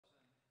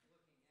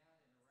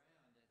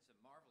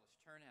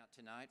turnout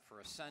tonight for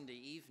a Sunday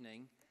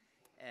evening,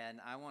 and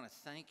I want to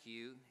thank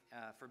you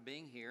for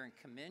being here and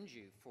commend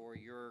you for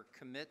your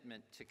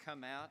commitment to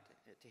come out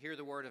to hear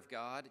the Word of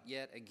God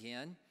yet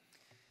again.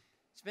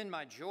 It's been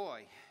my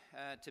joy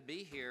to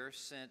be here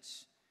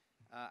since,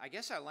 I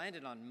guess I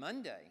landed on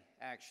Monday,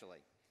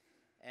 actually.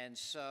 And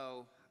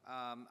so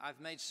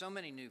I've made so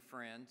many new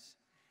friends,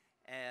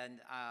 and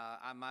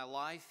my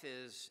life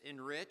is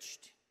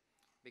enriched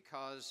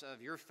because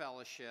of your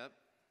fellowship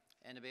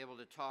and to be able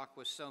to talk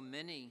with so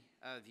many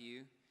of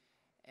you.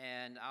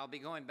 And I'll be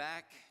going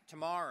back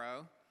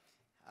tomorrow,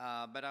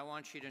 but I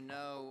want you to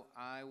know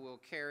I will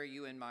carry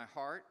you in my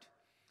heart,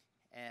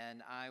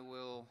 and I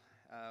will,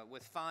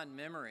 with fond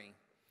memory,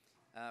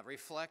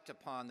 reflect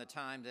upon the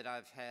time that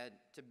I've had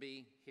to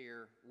be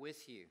here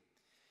with you.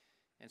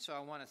 And so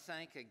I want to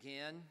thank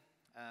again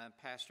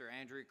Pastor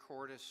Andrew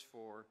Cordes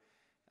for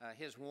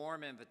his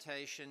warm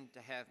invitation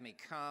to have me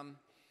come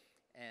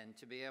and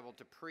to be able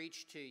to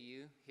preach to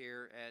you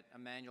here at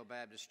Emmanuel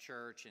Baptist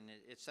Church. And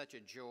it's such a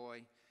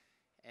joy,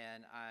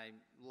 and I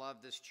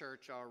love this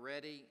church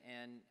already.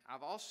 And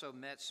I've also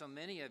met so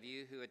many of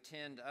you who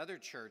attend other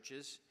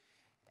churches,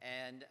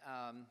 and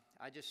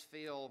I just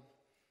feel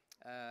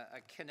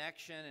a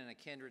connection and a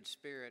kindred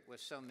spirit with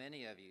so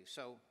many of you.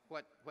 So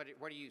what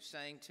are you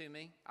saying to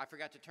me? I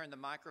forgot to turn the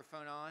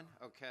microphone on?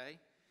 Okay.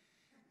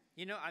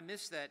 You know, I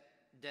missed that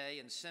day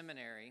in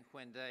seminary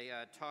when they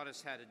taught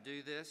us how to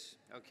do this.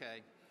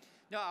 Okay.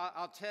 No,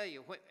 I'll tell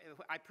you,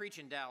 I preach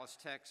in Dallas,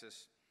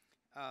 Texas,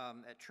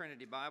 at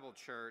Trinity Bible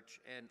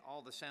Church, and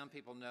all the sound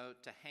people know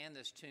to hand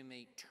this to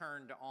me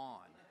turned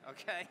on.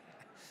 Okay.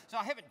 So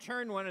I haven't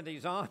turned one of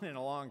these on in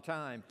a long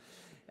time.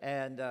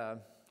 And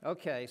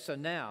okay, so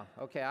now,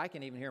 okay, I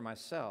can even hear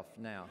myself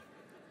now.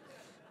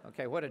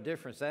 Okay, what a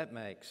difference that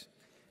makes.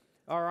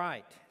 All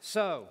right,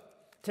 so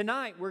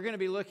tonight we're going to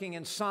be looking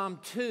in Psalm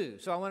 2.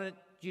 So I wanted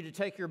you to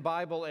take your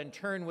Bible and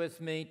turn with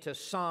me to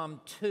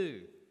Psalm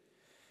 2.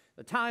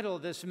 The title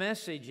of this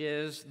message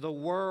is The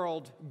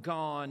World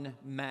Gone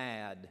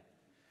Mad.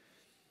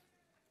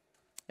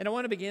 And I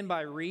want to begin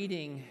by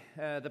reading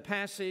the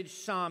passage,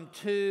 Psalm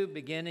 2,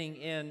 beginning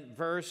in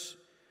verse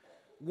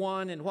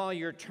 1. And while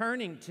you're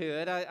turning to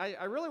it,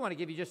 I really want to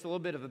give you just a little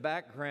bit of a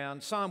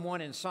background. Psalm 1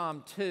 and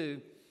Psalm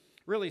 2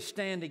 really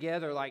stand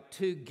together like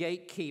two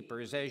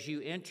gatekeepers as you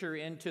enter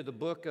into the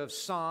book of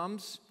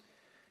Psalms.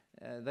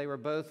 They were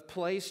both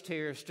placed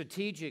here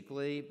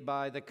strategically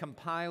by the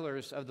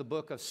compilers of the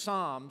book of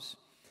Psalms.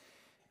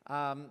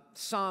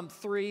 Psalm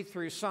 3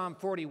 through Psalm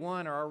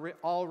 41 are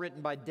all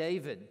written by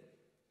David.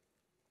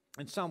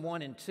 And Psalm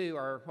 1 and 2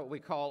 are what we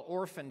call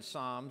orphan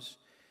psalms.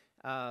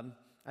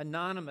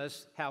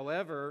 Anonymous,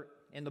 however,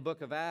 in the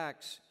book of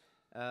Acts,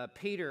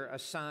 Peter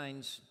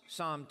assigns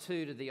Psalm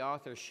 2 to the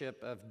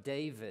authorship of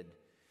David.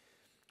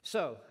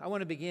 So I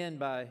want to begin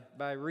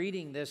by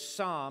reading this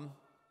psalm.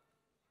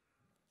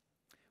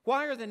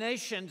 Why are the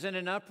nations in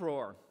an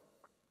uproar,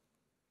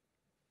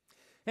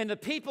 and the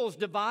peoples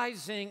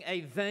devising a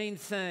vain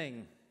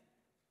thing?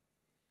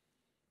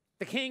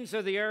 The kings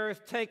of the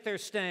earth take their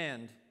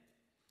stand,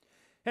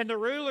 and the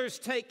rulers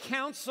take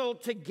counsel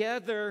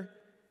together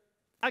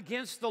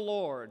against the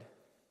Lord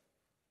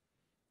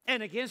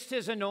and against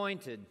His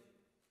anointed,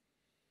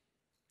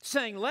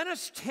 saying, let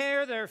us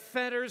tear their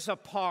fetters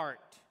apart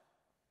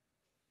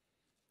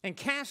and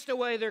cast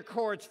away their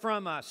cords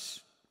from us.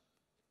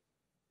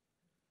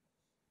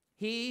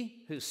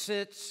 He who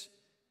sits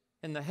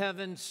in the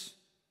heavens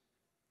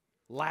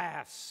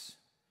laughs.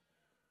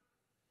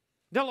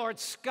 The Lord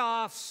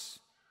scoffs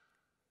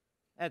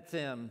at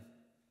them.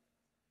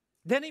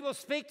 Then He will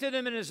speak to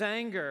them in His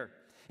anger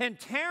and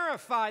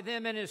terrify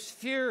them in His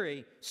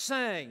fury,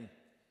 saying,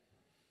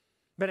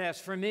 but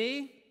as for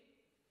me,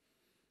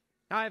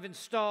 I have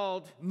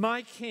installed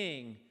my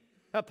King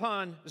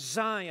upon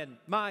Zion,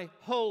 my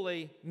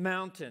holy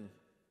mountain.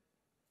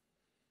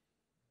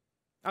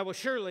 I will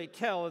surely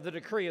tell of the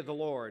decree of the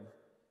Lord.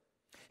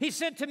 He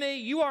said to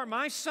me, you are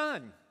my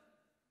son.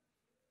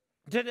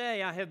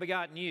 Today I have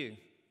begotten you.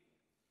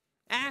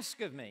 Ask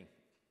of me,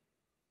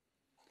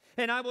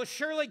 and I will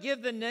surely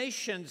give the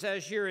nations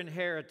as your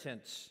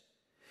inheritance,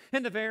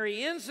 and the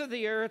very ends of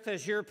the earth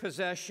as your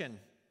possession.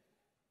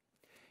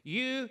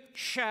 You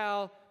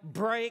shall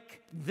break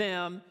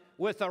them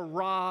with a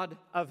rod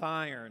of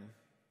iron.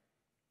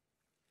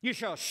 You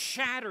shall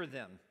shatter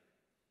them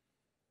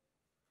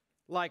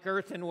like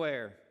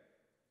earthenware.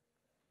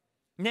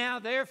 Now,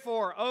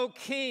 therefore, O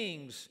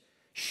kings,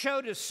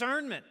 show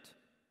discernment.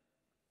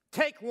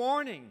 Take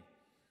warning,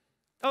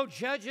 O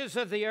judges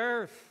of the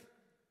earth.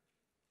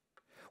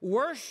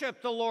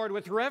 Worship the Lord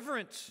with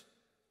reverence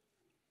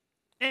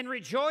and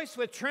rejoice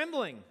with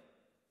trembling.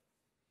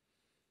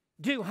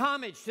 Do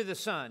homage to the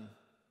Son,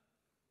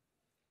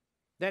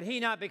 that He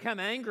not become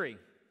angry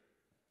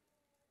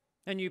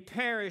and you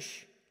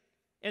perish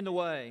in the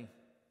way.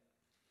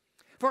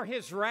 For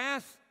His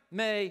wrath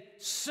may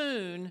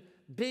soon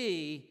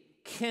be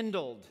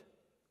kindled.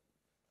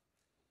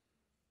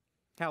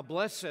 How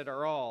blessed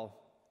are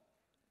all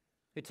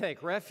who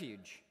take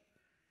refuge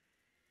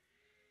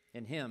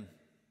in Him.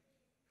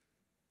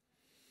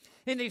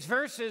 In these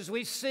verses,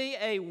 we see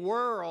a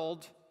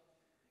world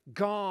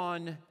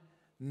gone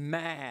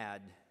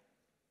mad.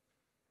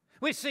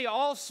 We see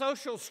all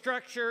social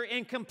structure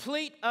in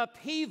complete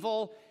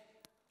upheaval,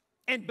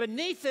 and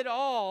beneath it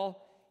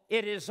all,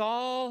 it is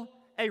all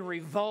a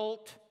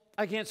revolt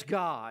against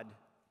God.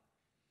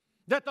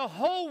 That the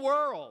whole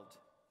world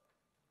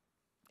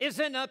is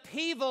in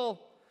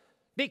upheaval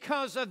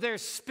because of their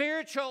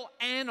spiritual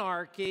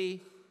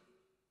anarchy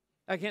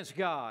against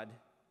God.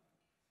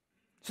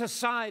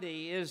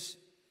 Society is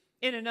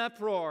in an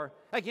uproar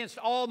against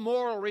all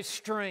moral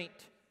restraint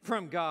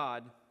from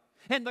God.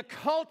 And the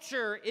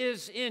culture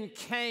is in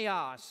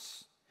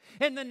chaos.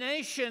 And the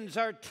nations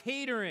are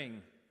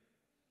teetering.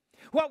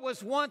 What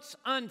was once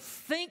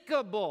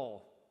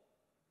unthinkable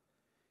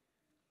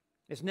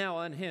is now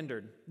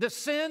unhindered. The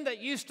sin that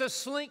used to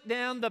slink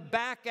down the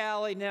back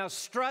alley now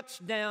struts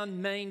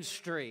down Main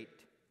Street.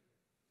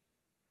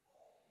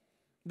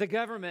 The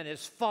government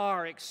has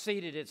far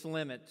exceeded its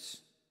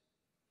limits.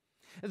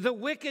 The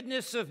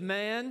wickedness of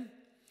man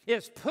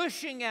is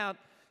pushing out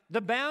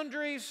the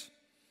boundaries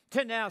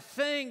to now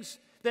things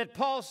that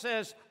Paul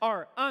says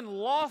are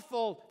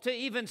unlawful to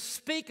even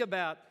speak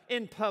about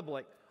in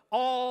public.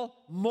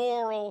 All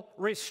moral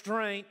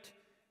restraint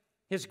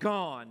is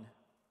gone.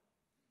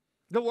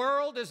 The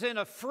world is in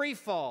a free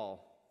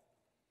fall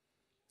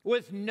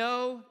with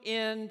no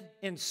end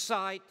in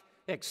sight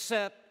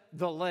except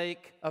the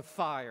lake of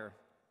fire.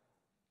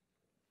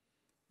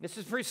 This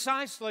is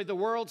precisely the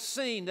world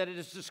scene that it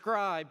is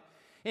described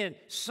in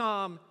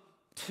Psalm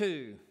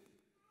 2.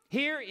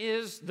 Here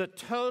is the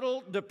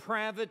total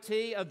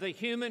depravity of the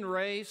human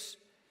race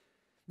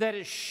that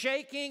is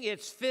shaking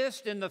its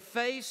fist in the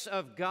face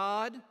of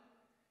God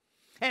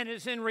and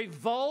is in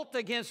revolt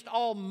against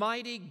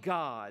Almighty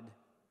God.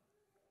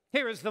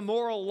 Here is the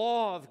moral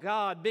law of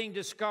God being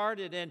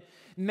discarded and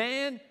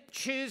man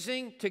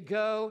choosing to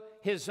go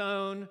his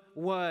own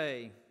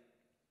way.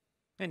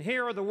 And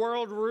here are the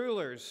world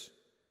rulers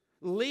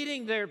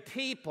leading their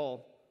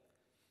people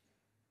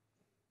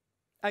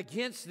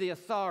against the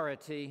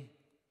authority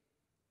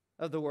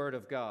of the Word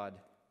of God.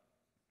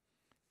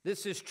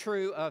 This is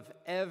true of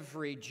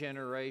every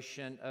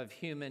generation of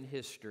human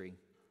history.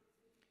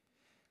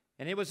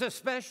 And it was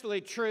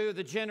especially true of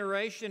the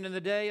generation in the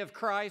day of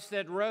Christ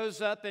that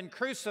rose up and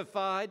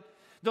crucified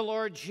the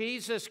Lord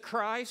Jesus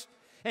Christ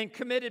and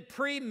committed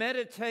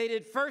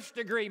premeditated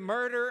first-degree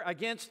murder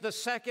against the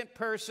second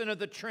person of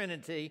the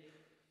Trinity,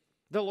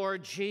 the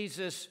Lord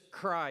Jesus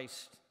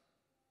Christ.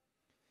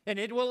 And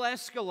it will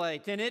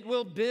escalate and it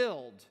will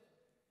build.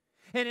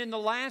 And in the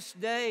last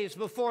days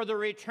before the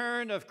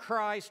return of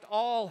Christ,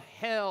 all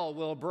hell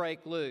will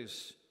break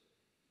loose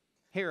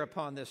here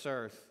upon this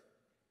earth.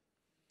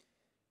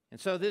 And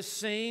so this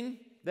scene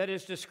that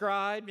is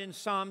described in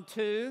Psalm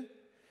 2,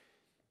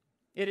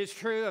 it is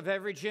true of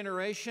every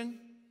generation.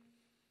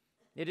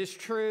 It is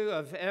true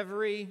of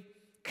every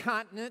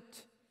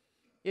continent.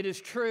 It is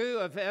true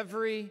of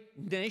every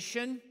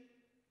nation.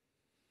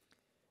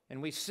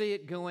 And we see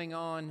it going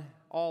on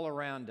all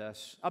around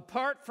us.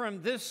 Apart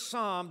from this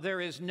psalm, there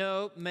is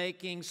no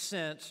making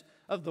sense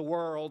of the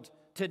world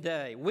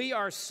today. We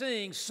are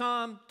seeing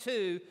Psalm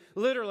 2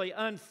 literally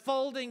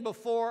unfolding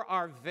before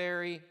our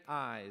very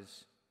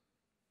eyes.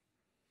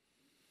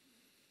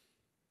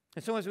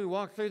 And so as we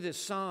walk through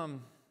this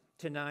psalm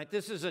tonight,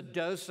 this is a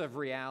dose of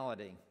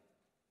reality.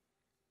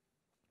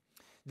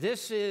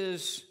 This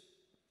is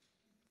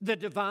the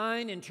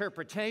divine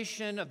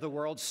interpretation of the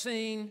world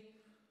scene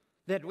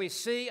that we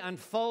see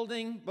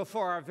unfolding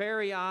before our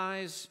very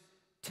eyes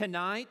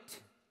tonight.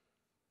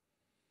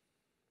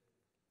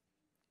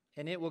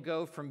 And it will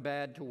go from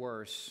bad to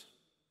worse.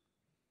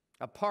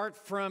 Apart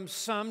from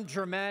some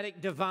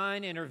dramatic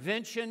divine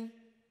intervention,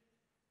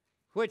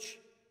 which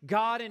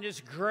God in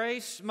His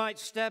grace might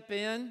step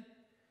in,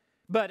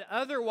 but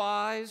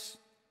otherwise,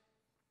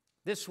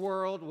 this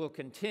world will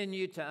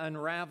continue to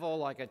unravel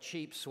like a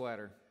cheap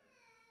sweater.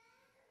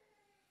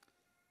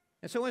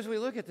 And so as we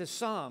look at this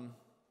psalm,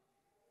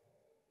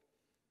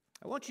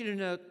 I want you to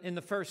note in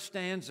the first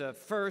stanza,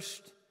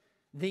 first,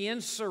 the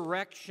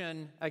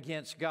insurrection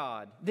against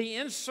God. The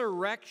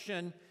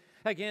insurrection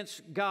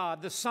against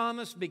God. The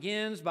psalmist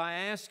begins by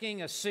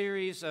asking a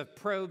series of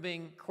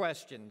probing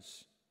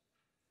questions.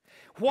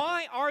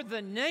 Why are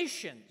the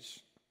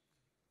nations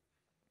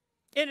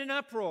in an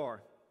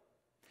uproar?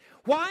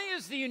 Why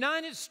is the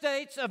United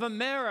States of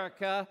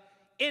America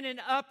in an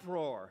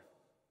uproar?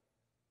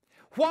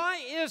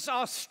 Why is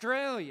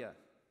Australia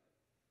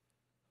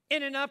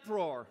in an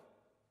uproar?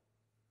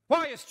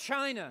 Why is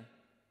China?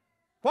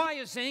 Why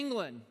is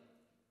England?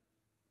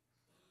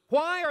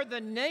 Why are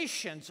the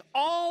nations,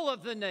 all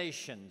of the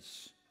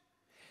nations,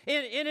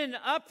 in an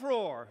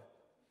uproar?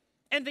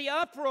 And the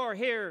uproar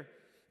here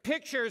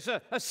pictures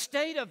a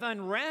state of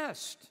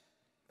unrest,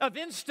 of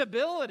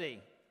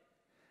instability,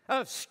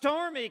 of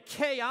stormy,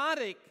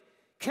 chaotic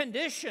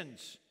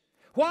conditions.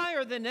 Why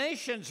are the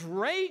nations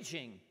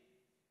raging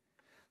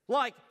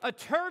like a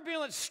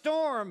turbulent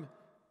storm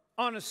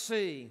on a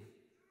sea?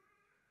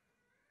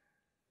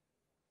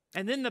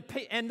 And then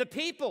the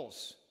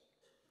peoples,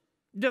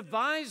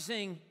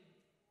 devising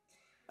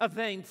a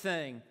vain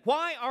thing?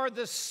 Why are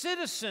the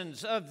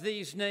citizens of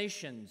these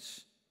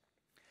nations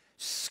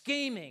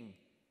scheming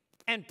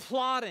and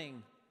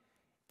plotting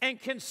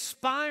and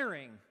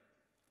conspiring?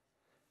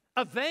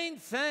 A vain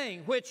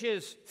thing which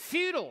is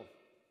futile,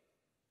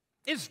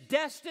 is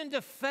destined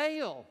to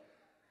fail,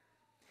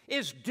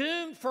 is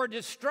doomed for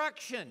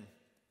destruction,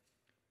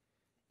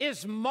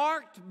 is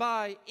marked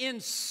by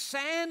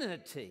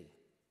insanity.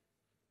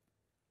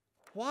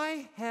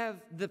 Why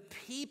have the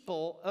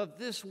people of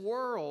this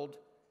world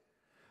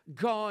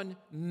gone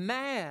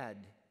mad?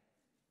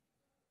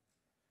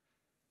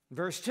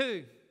 Verse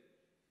 2,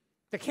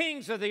 the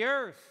kings of the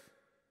earth,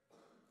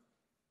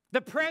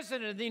 the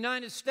President of the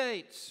United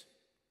States,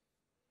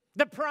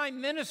 the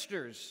prime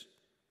ministers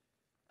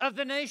of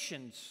the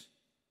nations,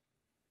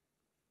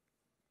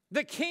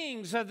 the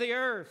kings of the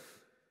earth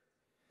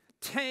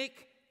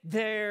take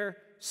their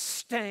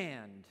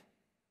stand.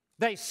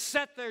 They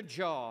set their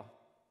jaw.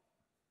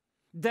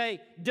 They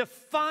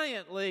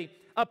defiantly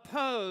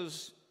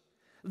oppose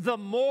the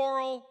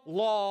moral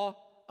law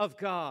of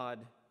God.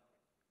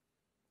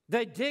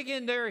 They dig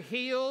in their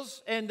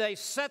heels and they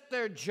set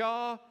their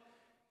jaw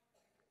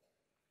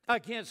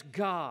against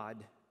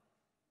God.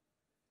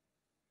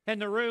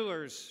 And the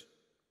rulers,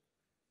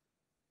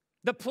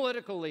 the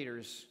political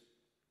leaders,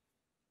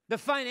 the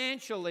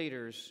financial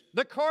leaders,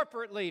 the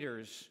corporate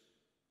leaders,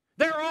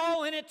 they're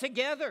all in it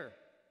together.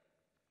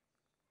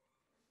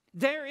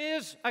 There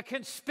is a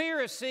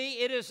conspiracy.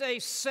 It is a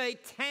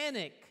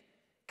satanic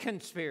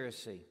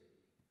conspiracy.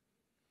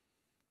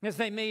 As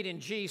they meet in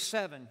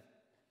G7,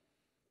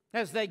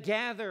 as they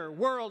gather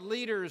world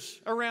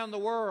leaders around the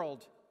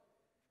world,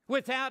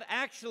 without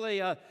actually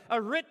a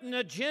written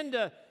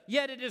agenda,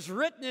 yet it is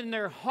written in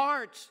their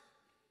hearts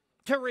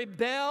to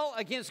rebel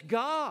against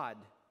God.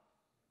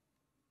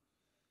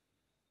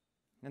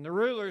 And the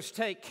rulers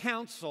take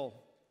counsel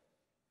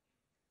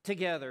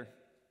together.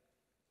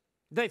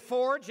 They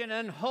forge an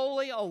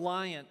unholy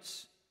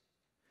alliance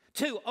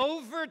to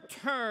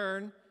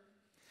overturn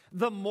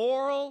the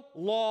moral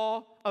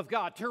law of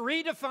God, to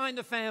redefine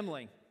the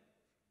family,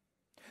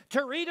 to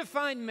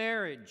redefine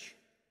marriage,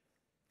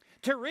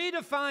 to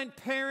redefine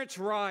parents'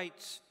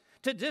 rights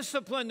to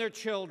discipline their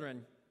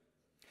children,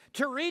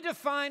 to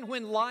redefine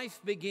when life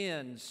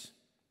begins,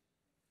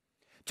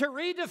 to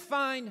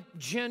redefine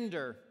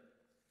gender.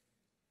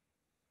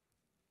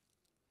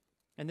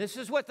 And this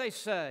is what they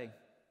say.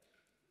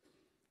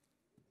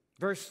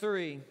 Verse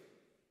 3,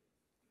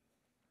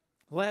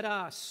 let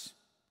us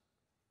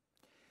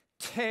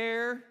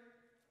tear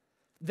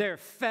their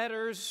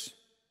fetters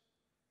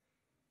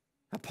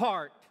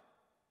apart.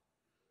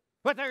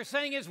 What they're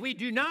saying is we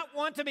do not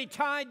want to be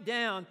tied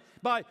down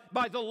by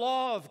the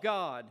law of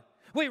God.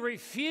 We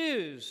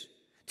refuse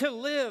to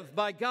live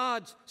by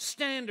God's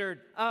standard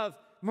of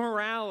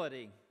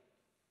morality.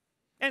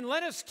 And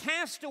let us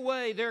cast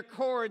away their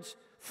cords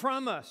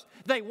from us.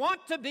 They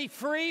want to be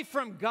free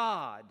from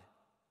God.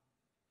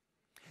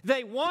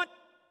 They want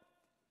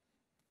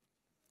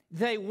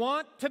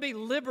to be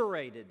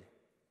liberated.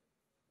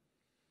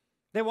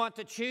 They want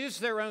to choose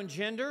their own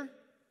gender.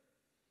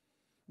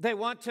 They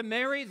want to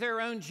marry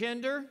their own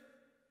gender.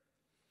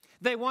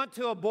 They want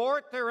to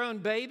abort their own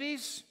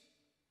babies.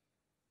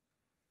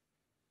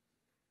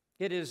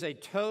 It is a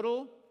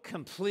total,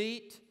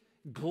 complete,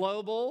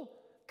 global,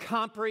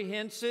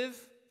 comprehensive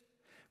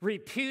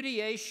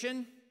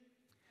repudiation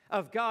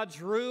of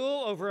God's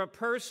rule over a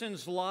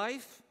person's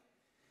life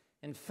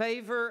in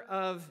favor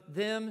of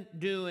them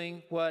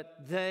doing what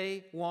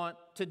they want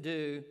to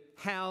do,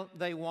 how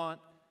they want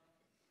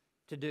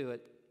to do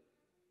it.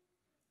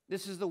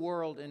 This is the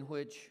world in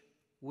which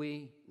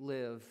we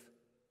live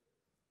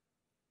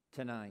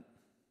tonight.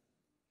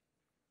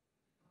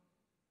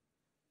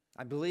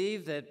 I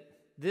believe that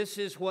this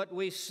is what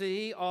we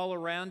see all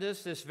around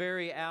us this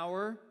very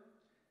hour.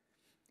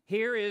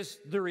 Here is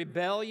the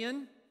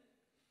rebellion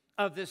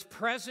of this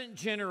present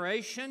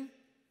generation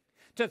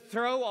to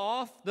throw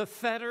off the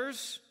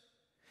fetters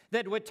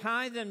that would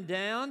tie them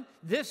down.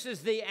 This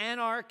is the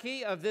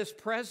anarchy of this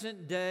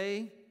present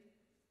day.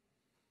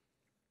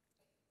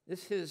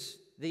 This is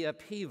the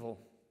upheaval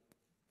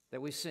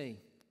that we see.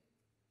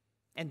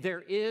 And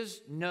there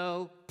is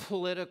no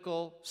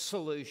political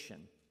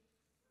solution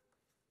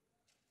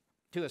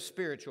to a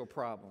spiritual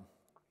problem.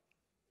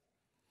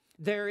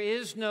 There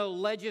is no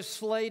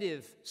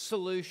legislative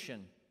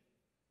solution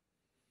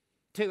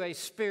to a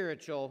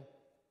spiritual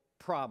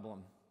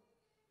problem.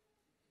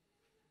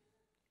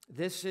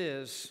 This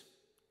is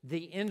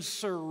the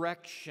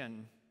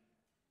insurrection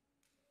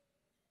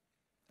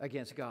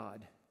against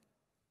God.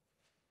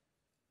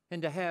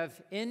 And to have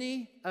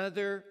any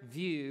other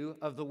view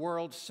of the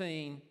world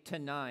scene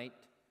tonight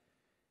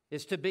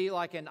is to be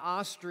like an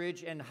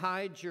ostrich and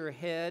hide your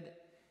head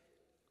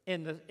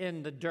in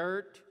the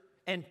dirt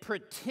and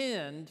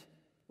pretend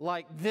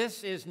like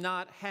this is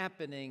not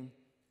happening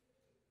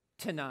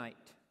tonight.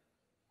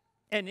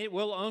 And it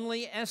will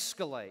only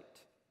escalate.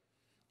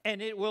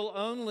 And it will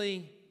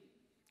only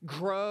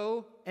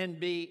grow and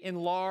be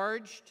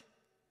enlarged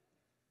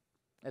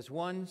as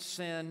one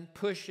sin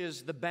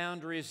pushes the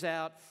boundaries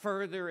out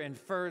further and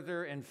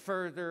further and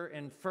further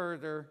and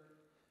further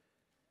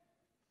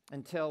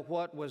until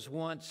what was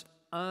once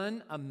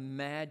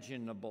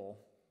unimaginable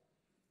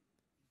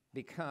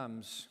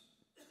becomes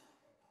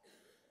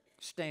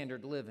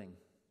standard living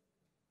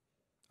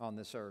on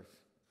this earth.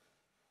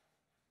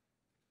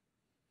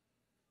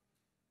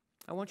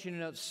 I want you to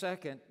note,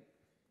 second,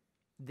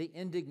 the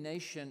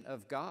indignation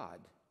of God.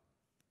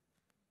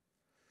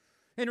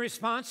 In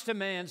response to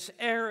man's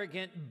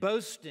arrogant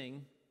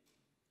boasting,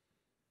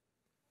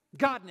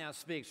 God now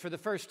speaks for the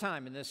first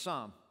time in this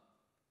psalm.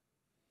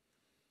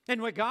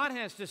 And what God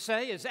has to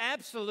say is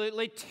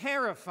absolutely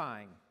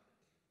terrifying.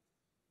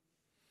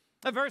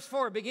 Verse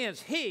 4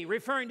 begins, He,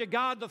 referring to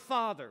God the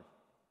Father,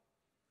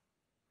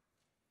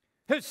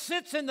 who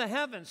sits in the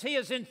heavens. He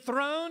is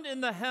enthroned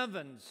in the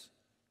heavens.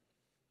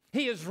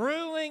 He is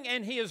ruling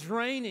and He is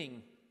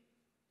reigning.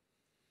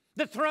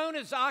 The throne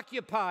is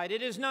occupied.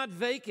 It is not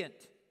vacant.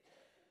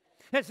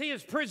 As He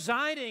is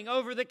presiding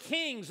over the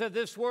kings of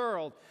this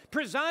world,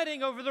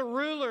 presiding over the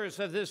rulers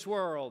of this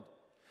world,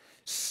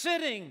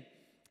 sitting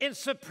in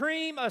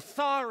supreme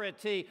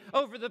authority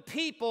over the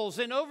peoples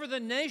and over the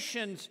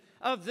nations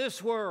of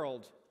this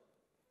world.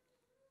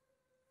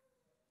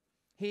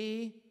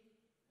 He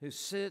who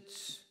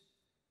sits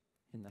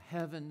in the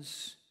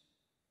heavens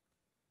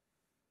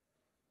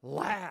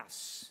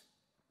laughs.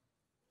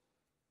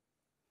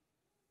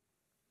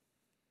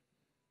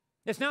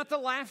 It's not the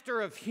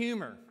laughter of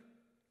humor.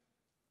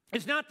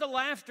 It's not the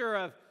laughter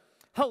of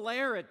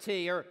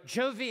hilarity or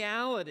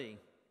joviality.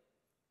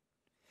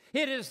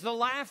 It is the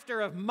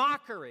laughter of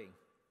mockery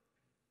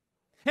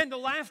and the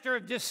laughter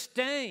of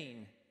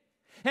disdain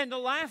and the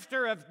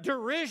laughter of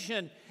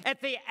derision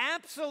at the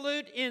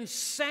absolute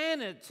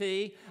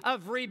insanity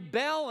of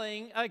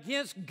rebelling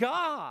against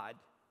God.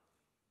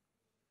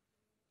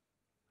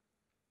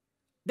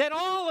 That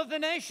all of the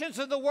nations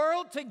of the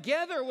world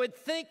together would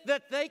think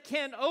that they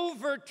can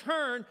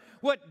overturn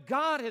what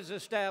God has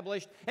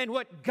established and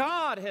what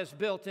God has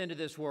built into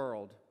this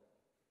world.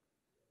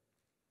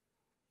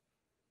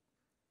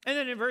 And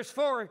then in verse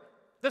 4,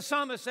 the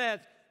psalmist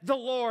adds, the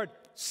Lord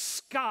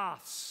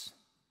scoffs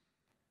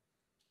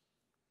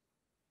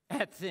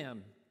at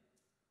them.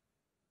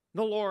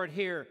 The Lord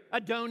here,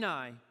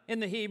 Adonai in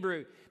the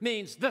Hebrew,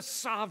 means the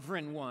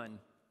sovereign one,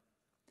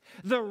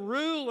 the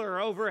ruler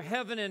over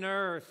heaven and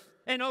earth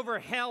and over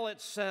hell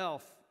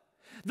itself,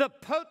 the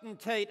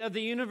potentate of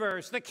the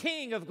universe, the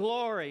King of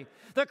glory,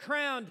 the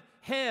crowned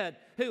head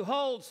who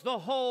holds the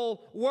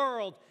whole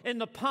world in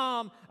the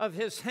palm of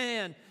His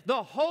hand,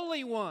 the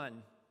Holy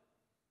One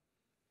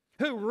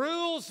who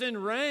rules and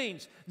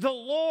reigns. The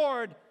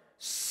Lord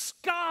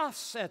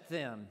scoffs at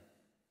them.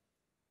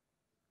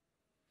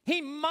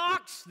 He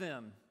mocks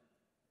them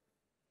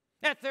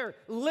at their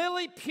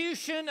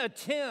Lilliputian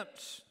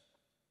attempts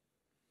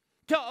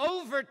to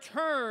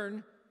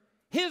overturn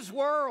His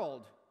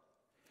world,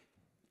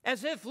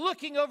 as if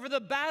looking over the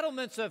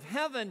battlements of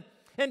heaven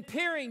and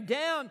peering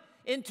down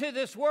into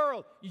this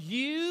world.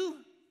 You,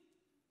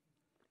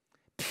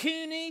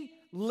 puny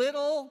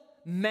little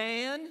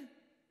man,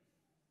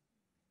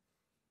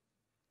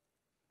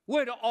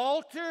 would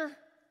alter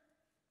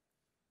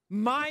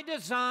my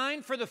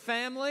design for the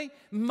family,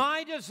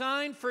 my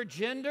design for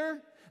gender,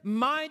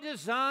 my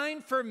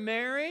design for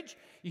marriage.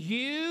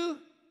 You,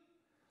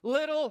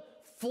 little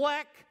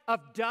fleck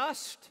of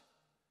dust.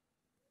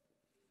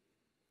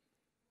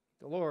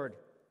 The Lord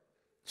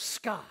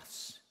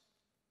scoffs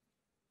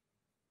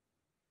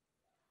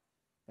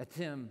at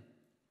them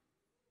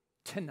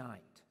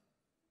tonight.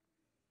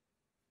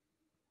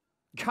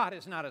 God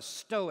is not a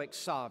stoic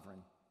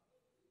sovereign.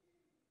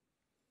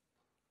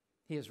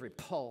 He is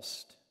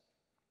repulsed.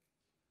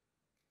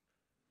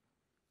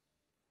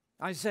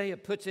 Isaiah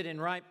puts it in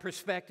right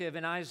perspective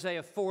in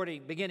Isaiah 40,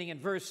 beginning in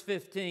verse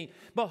 15.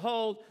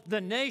 Behold,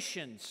 the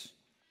nations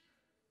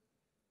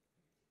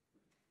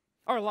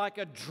are like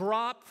a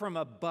drop from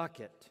a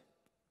bucket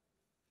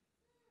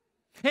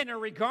and are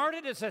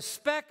regarded as a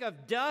speck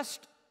of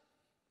dust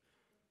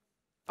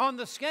on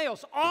the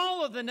scales.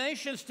 All of the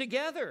nations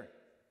together.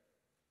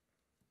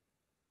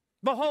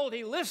 Behold,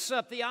 He lifts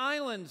up the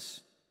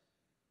islands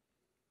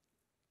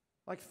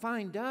like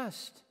fine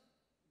dust.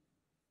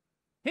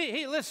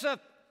 He lifts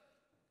up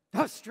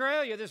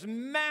Australia, this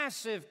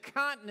massive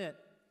continent,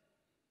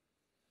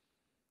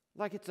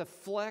 like it's a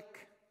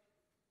fleck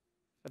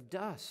of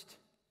dust.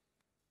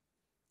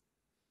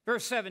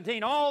 Verse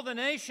 17, all the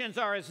nations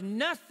are as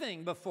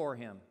nothing before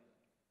Him.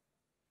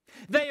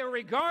 They are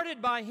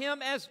regarded by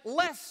Him as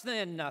less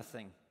than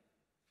nothing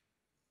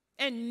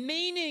and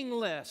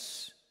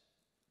meaningless.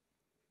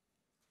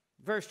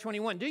 Verse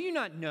 21, do you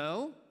not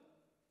know?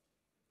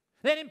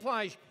 That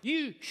implies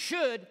you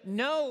should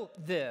know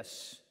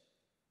this.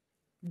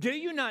 Do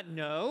you not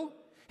know?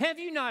 Have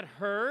you not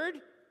heard?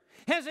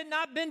 Has it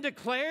not been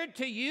declared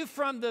to you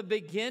from the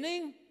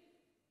beginning?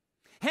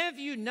 Have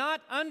you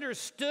not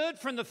understood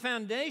from the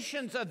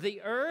foundations of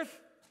the earth?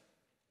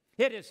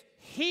 It is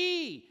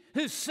He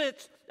who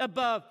sits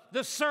above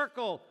the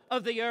circle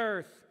of the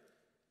earth.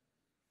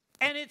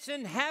 and its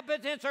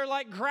inhabitants are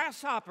like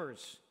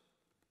grasshoppers,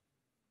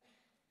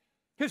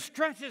 who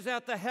stretches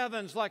out the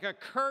heavens like a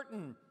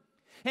curtain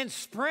and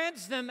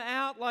spreads them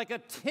out like a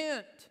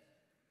tent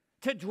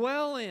to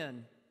dwell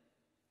in.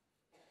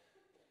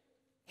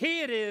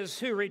 He it is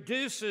who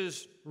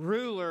reduces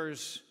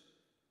rulers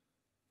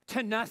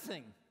to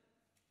nothing,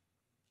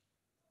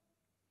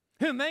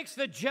 who makes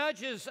the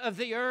judges of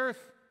the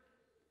earth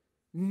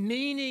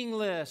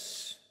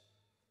meaningless.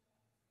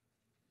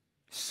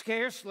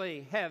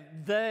 Scarcely have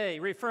they,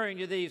 referring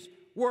to these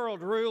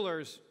world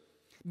rulers,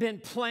 been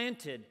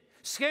planted.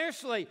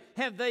 Scarcely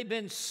have they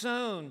been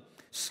sown.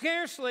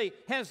 Scarcely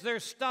has their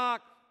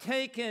stock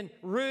taken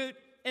root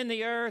in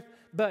the earth,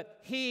 but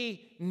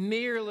He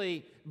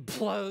merely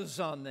blows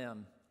on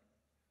them,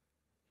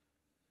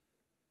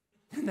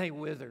 and they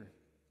wither.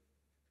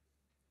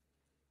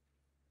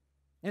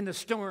 And the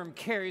storm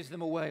carries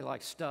them away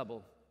like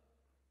stubble,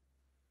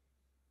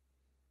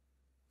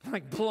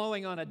 like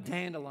blowing on a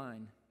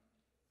dandelion.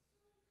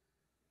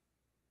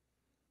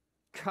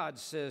 God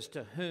says,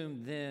 to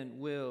whom then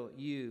will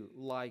you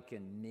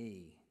liken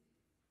me,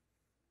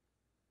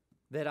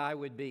 that I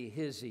would be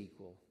His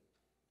equal,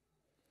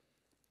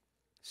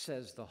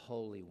 says the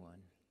Holy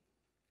One.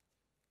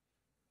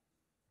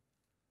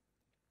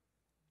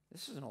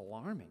 This is an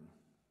alarming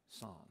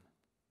psalm.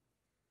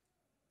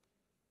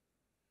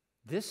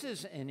 This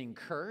is an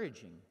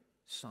encouraging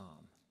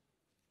psalm.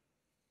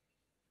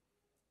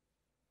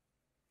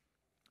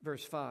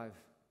 Verse 5.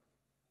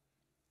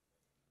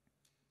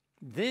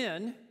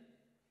 Then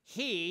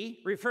He,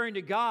 referring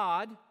to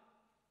God,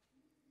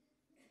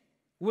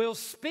 will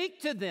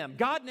speak to them.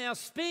 God now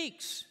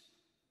speaks.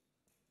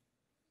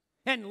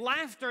 And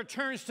laughter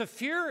turns to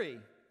fury.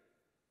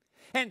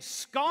 And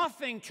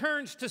scoffing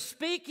turns to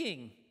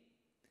speaking.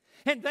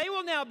 And they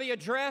will now be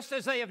addressed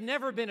as they have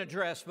never been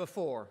addressed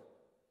before.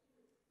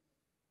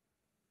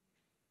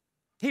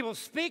 He will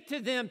speak to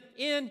them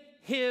in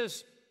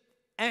His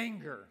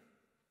anger.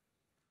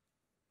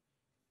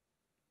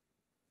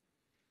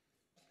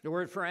 The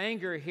word for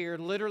anger here,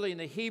 literally in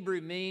the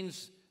Hebrew,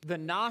 means the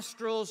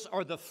nostrils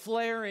or the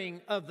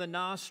flaring of the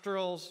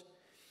nostrils.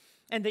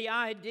 And the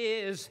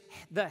idea is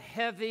the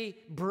heavy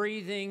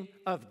breathing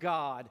of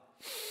God.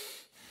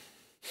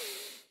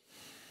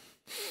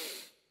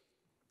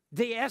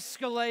 The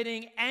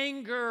escalating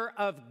anger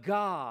of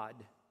God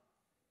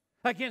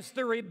against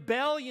the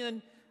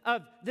rebellion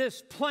of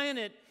this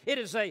planet. It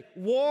is a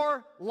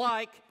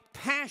warlike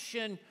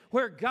passion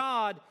where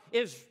God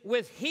is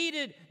with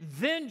heated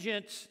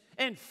vengeance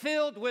and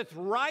filled with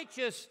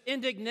righteous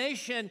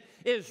indignation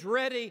is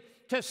ready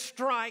to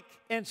strike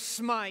and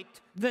smite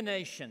the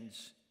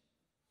nations.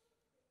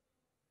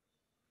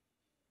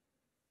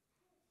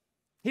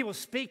 He will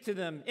speak to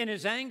them in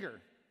His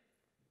anger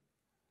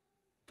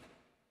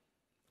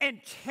and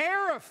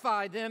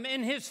terrify them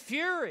in His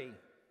fury.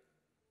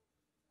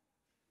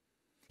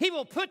 He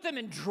will put them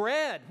in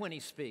dread when He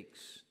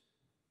speaks.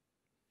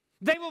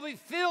 They will be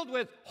filled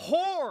with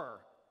horror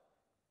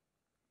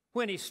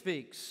when He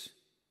speaks,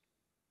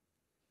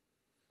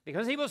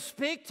 because He will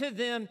speak to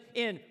them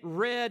in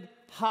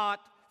red-hot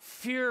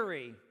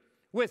fury,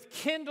 with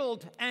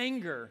kindled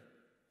anger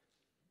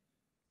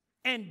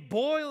and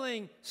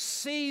boiling,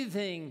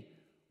 seething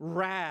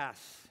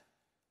wrath,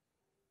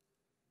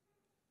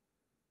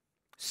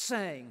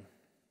 saying,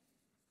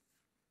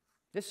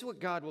 this is what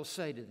God will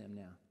say to them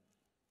now.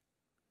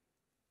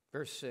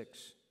 Verse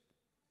 6.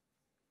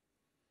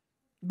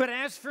 But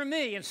as for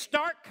me, in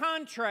stark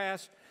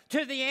contrast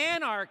to the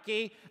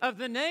anarchy of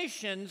the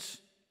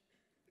nations,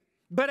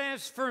 but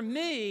as for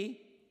me,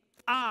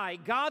 I,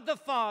 God the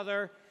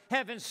Father,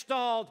 have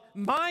installed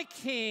my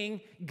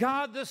King,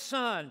 God the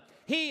Son.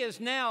 He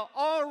is now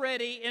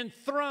already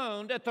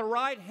enthroned at the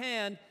right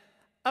hand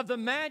of the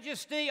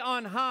Majesty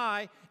on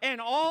high,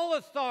 and all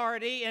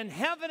authority in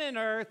heaven and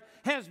earth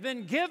has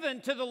been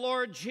given to the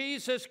Lord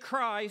Jesus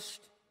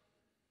Christ.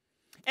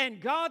 And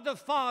God the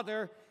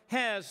Father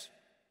has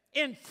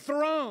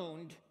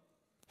enthroned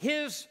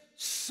His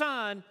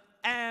Son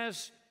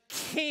as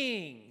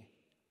King.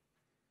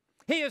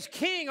 He is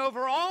King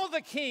over all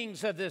the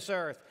kings of this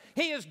earth.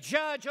 He is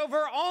judge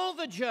over all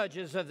the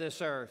judges of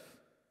this earth.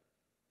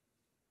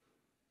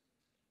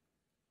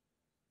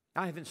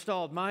 I have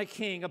installed my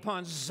King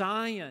upon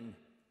Zion,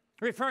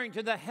 referring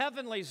to the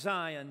heavenly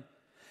Zion,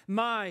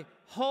 my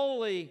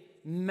holy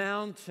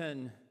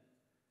mountain,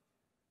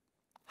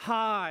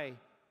 high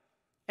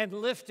and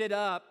lifted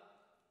up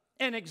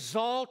and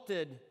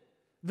exalted,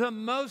 the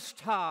Most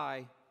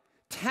High,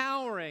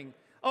 towering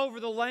over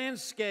the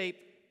landscape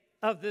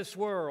of this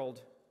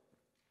world.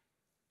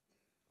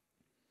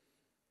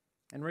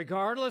 And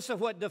regardless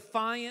of what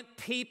defiant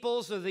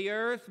peoples of the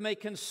earth may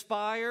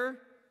conspire,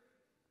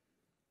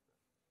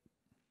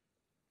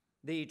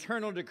 the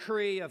eternal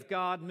decree of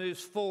God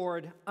moves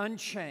forward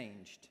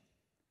unchanged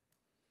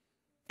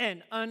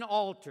and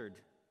unaltered.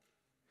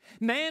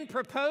 Man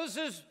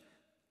proposes,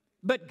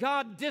 but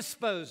God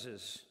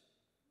disposes.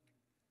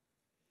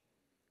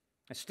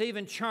 As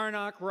Stephen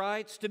Charnock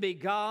writes, to be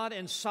God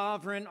and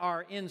sovereign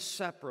are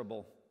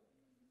inseparable.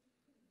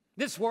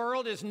 This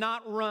world is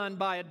not run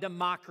by a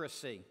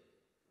democracy.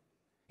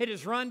 It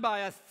is run by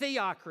a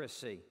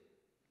theocracy.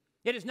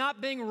 It is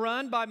not being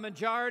run by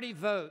majority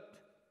vote.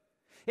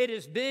 It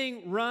is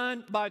being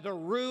run by the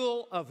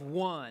rule of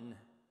one.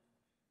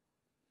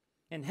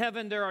 In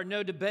heaven, there are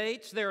no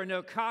debates, there are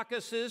no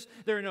caucuses,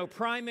 there are no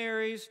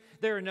primaries,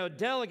 there are no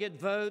delegate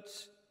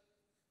votes.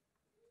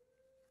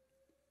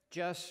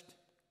 Just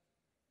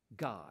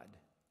God.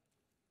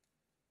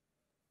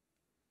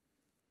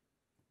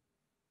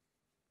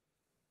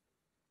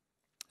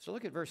 So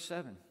look at verse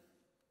 7.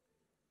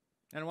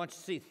 And I want you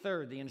to see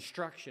third, the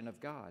instruction of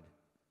God.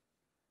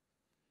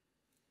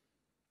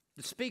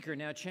 The speaker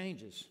now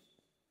changes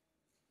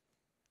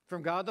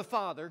from God the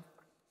Father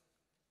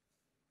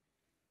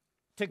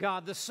to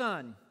God the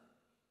Son.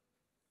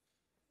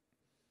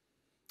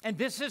 And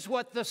this is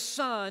what the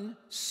Son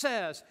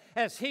says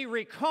as he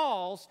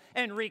recalls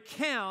and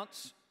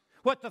recounts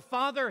what the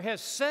Father has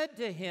said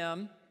to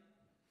him,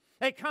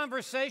 a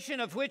conversation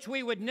of which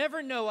we would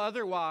never know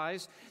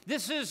otherwise.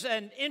 This is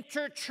an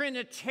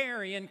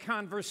intertrinitarian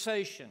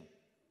conversation.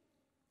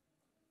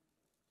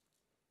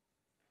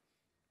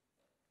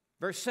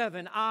 Verse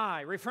 7,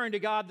 I, referring to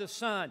God the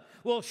Son,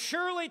 will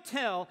surely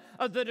tell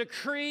of the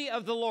decree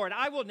of the Lord.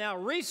 I will now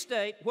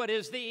restate what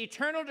is the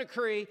eternal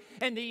decree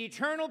and the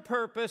eternal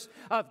purpose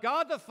of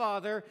God the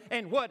Father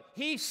and what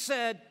He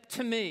said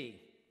to me.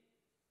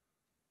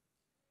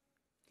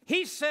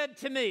 He said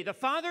to me, the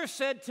Father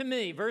said to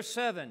me, verse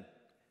 7,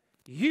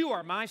 you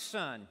are my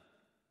Son.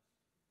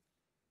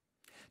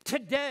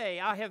 Today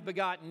I have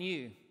begotten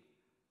you.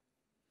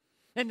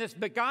 And this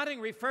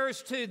begotten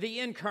refers to the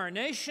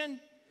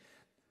incarnation,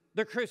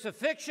 the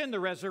crucifixion,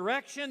 the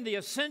resurrection, the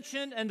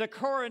ascension, and the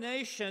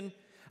coronation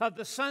of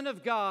the Son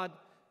of God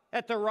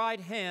at the right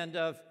hand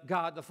of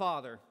God the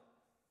Father.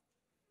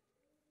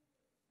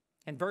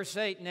 And verse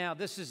 8 now,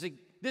 this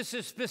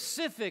is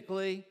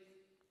specifically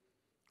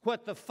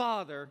what the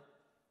Father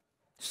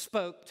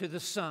spoke to the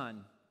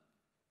Son.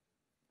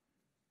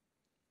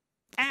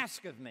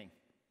 Ask of me.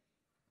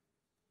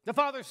 The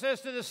Father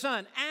says to the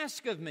Son,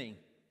 ask of me.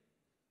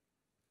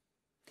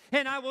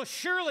 And I will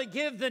surely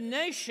give the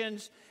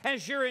nations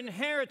as your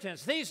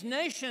inheritance. These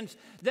nations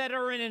that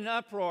are in an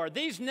uproar.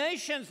 These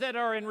nations that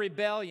are in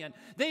rebellion.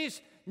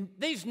 These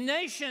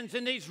nations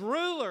and these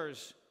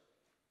rulers.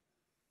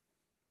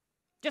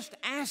 Just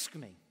ask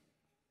me.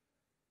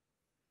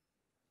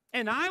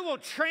 And I will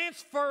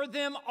transfer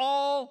them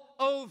all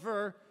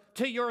over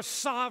to your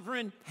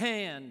sovereign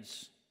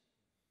hands.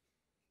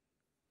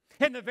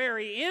 And the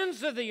very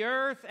ends of the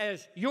earth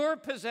as your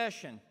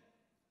possession.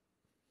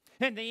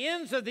 And the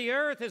ends of the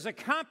earth is a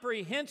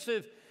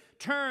comprehensive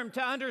term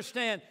to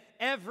understand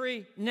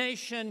every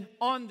nation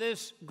on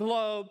this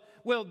globe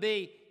will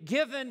be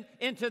given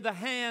into the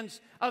hands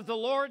of the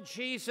Lord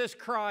Jesus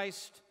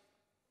Christ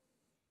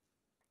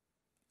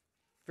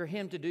for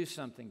Him to do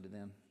something to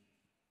them.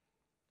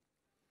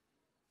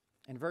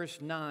 And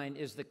verse 9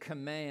 is the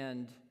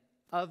command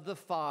of the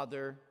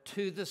Father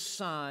to the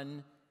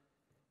Son,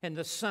 and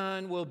the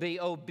Son will be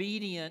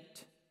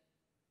obedient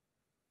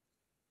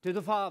to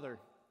the Father.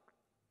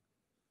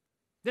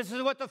 This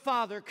is what the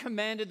Father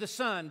commanded the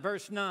Son,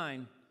 verse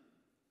 9.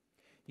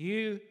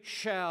 You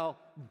shall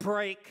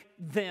break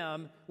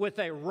them with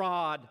a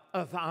rod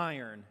of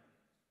iron.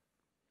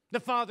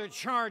 The Father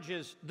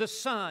charges the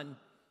Son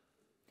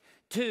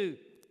to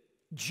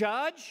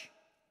judge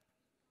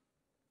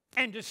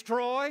and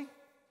destroy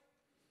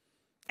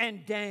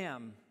and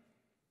damn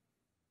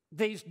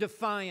these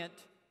defiant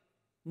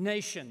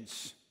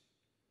nations.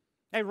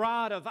 A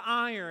rod of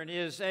iron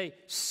is a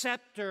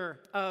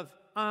scepter of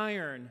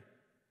iron.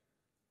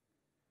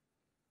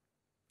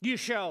 You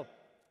shall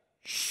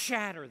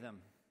shatter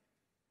them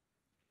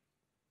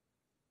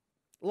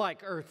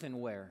like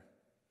earthenware.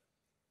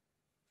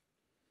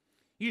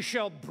 You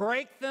shall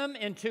break them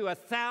into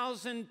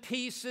 1,000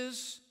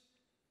 pieces.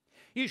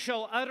 You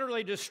shall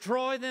utterly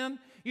destroy them.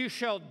 You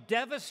shall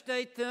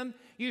devastate them.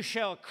 You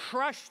shall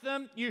crush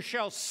them. You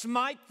shall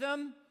smite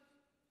them.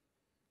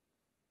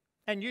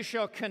 And you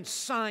shall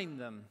consign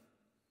them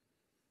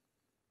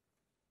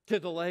to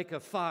the lake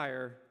of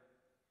fire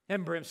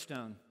and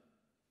brimstone.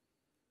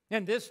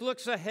 And this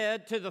looks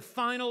ahead to the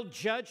final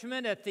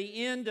judgment at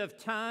the end of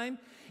time.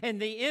 And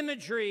the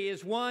imagery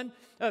is one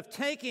of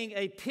taking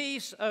a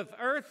piece of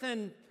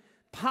earthen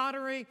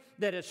pottery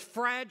that is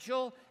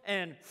fragile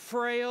and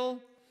frail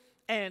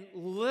and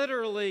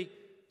literally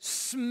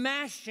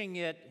smashing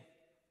it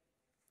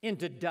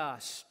into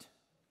dust.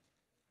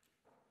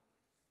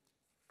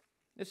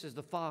 This is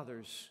the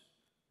Father's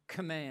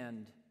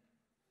command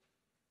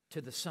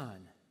to the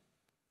Son.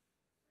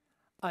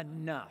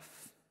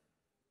 Enough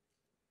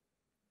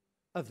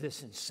of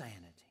this insanity.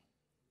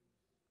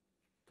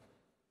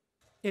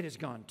 It has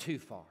gone too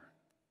far.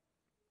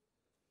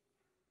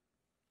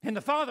 And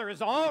the Father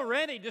has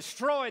already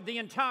destroyed the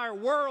entire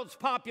world's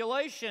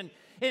population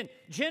in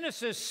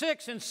Genesis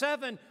 6 and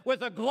 7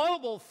 with a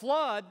global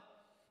flood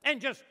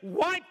and just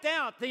wiped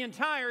out the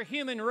entire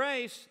human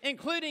race,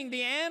 including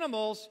the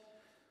animals,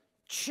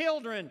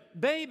 children,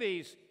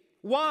 babies,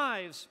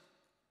 wives,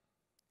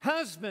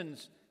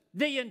 husbands,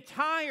 the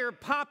entire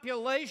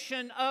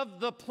population of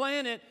the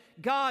planet,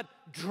 God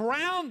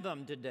drowned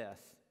them to death.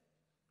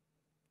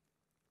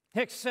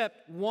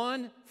 Except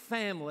one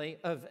family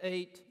of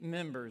 8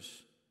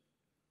 members.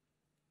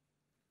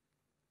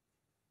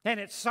 And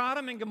at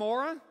Sodom and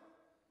Gomorrah,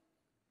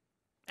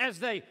 as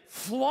they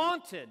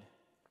flaunted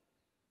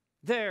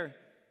their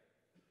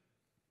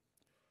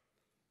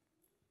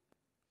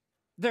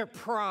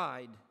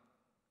pride,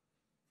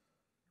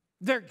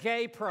 their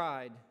gay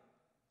pride,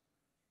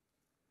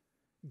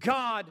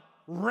 God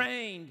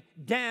rained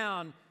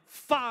down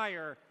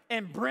fire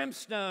and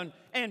brimstone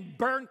and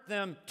burnt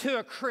them to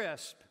a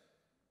crisp.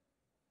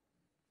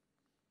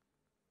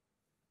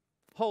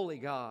 Holy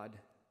God.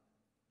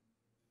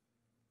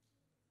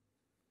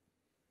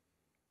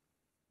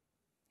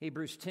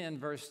 Hebrews 10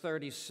 verse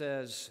 30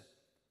 says,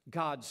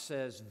 God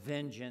says,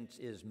 vengeance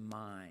is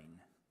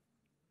mine.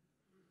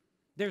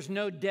 There's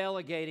no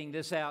delegating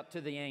this out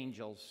to the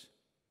angels.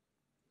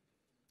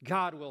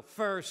 God will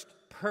first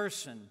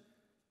person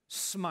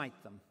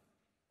smite them.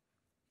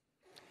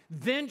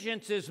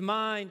 Vengeance is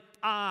mine,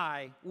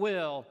 I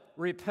will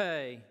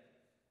repay.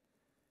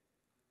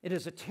 It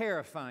is a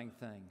terrifying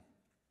thing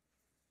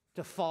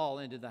to fall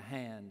into the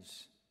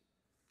hands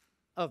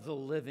of the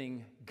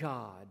living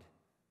God,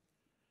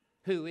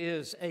 who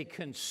is a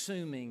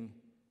consuming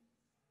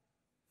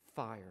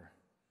fire.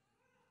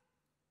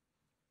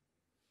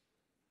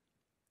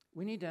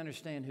 We need to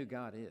understand who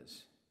God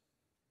is.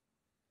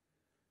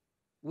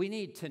 We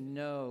need to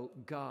know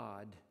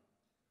God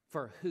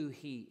for who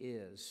He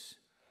is.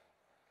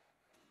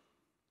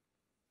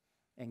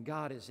 And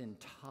God is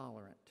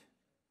intolerant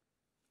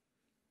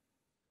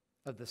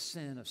of the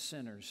sin of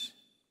sinners.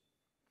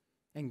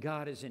 And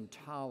God is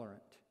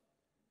intolerant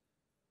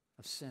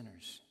of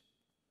sinners.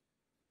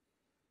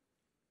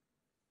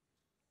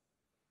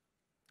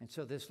 And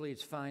so this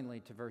leads finally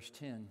to verse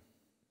 10.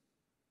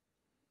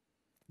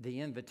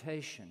 The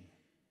invitation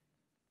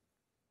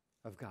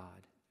of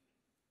God.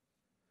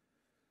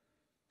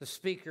 The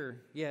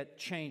speaker yet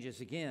changes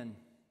again.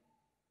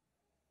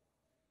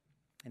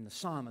 And the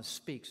psalmist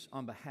speaks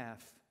on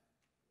behalf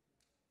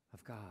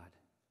of God.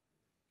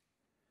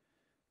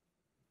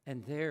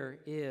 And there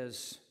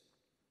is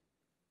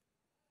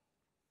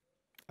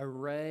a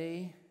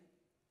ray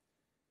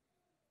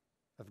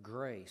of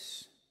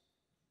grace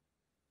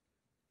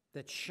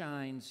that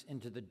shines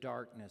into the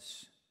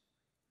darkness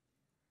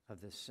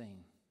of this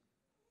scene.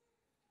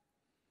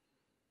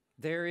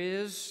 There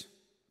is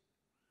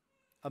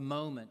a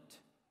moment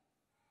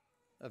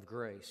of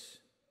grace.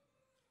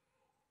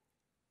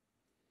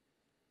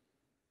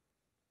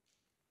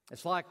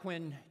 It's like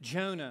when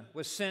Jonah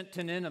was sent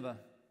to Nineveh.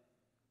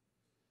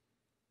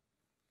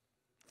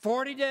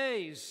 40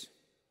 days,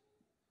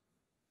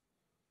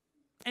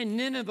 and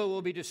Nineveh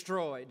will be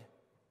destroyed.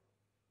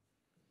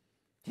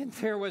 And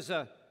there was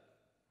a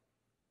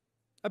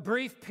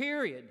brief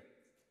period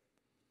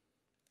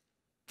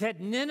that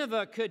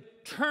Nineveh could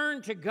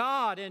turn to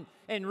God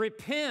and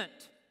repent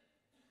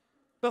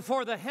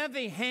before the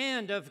heavy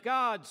hand of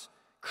God's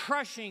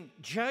crushing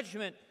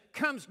judgment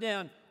comes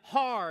down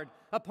hard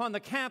upon the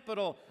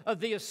capital of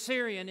the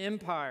Assyrian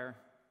Empire.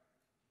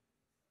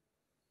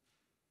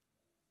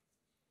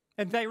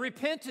 And they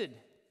repented.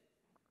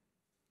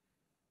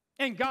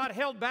 And God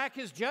held back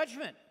His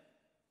judgment.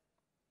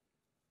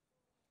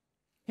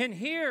 And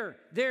here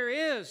there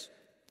is,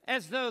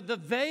 as though the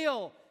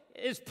veil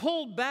is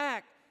pulled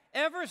back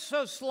ever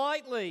so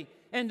slightly,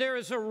 and there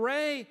is a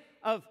ray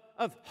of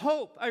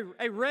hope,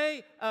 a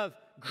ray of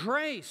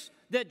grace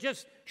that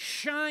just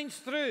shines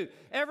through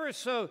ever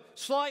so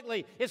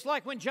slightly. It's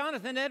like when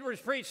Jonathan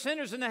Edwards preached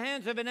Sinners in the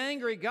Hands of an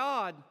Angry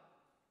God.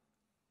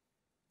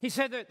 He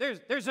said that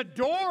there's a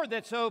door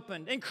that's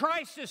opened, and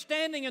Christ is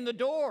standing in the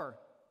door.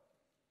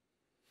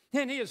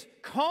 And He is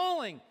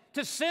calling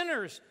to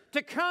sinners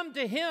to come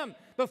to Him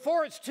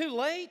before it's too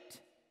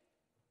late.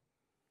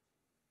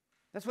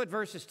 That's what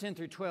verses 10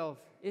 through 12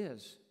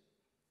 is.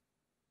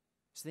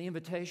 It's the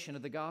invitation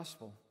of the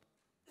gospel.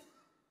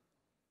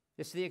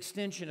 It's the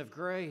extension of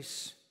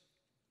grace.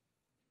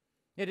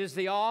 It is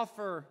the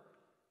offer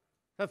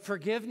of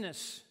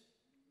forgiveness.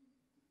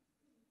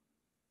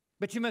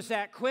 But you must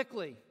act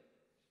quickly.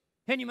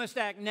 And you must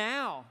act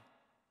now.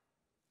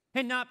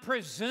 And not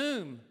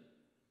presume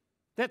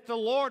that the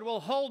Lord will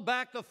hold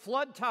back the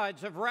flood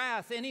tides of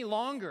wrath any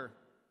longer.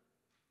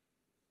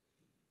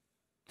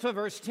 So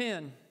verse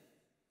 10.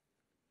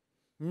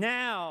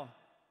 Now,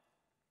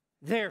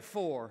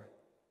 therefore.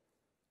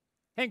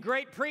 And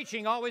great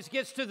preaching always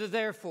gets to the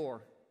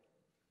therefore.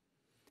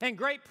 And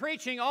great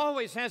preaching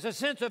always has a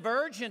sense of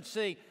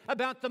urgency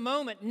about the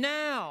moment.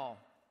 Now,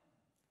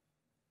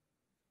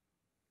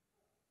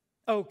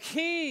 O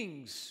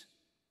kings,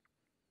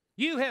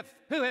 who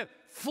have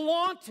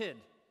flaunted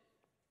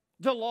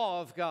the law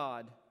of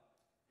God,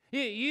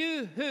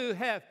 you who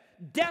have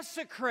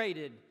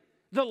desecrated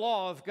the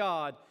law of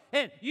God.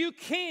 And you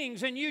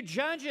kings and you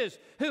judges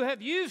who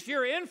have used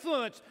your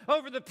influence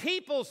over the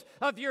peoples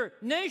of your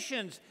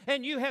nations,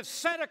 and you have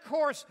set a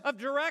course of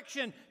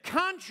direction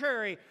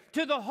contrary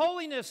to the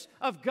holiness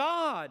of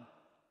God.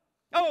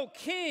 Oh,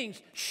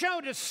 kings, show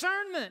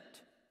discernment.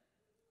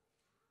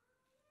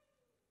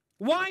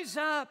 Wise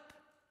up.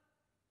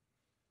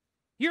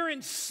 Your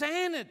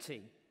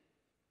insanity.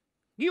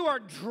 You are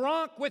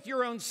drunk with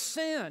your own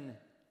sin.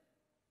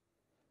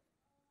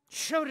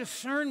 Show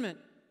discernment.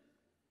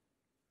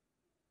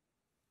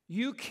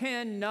 You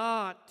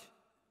cannot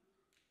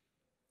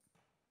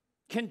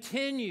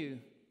continue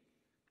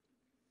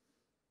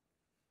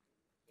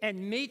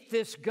and meet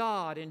this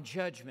God in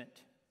judgment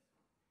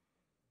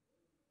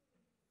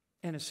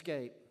and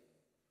escape.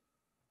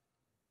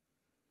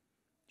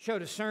 Show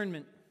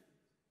discernment.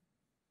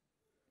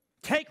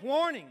 Take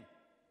warning.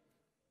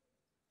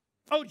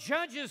 Oh,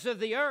 judges of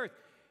the earth,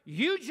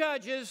 you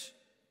judges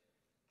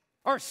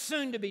are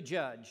soon to be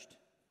judged.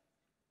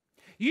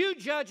 You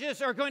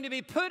judges are going to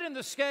be put in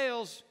the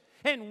scales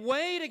and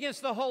weighed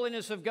against the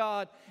holiness of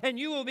God, and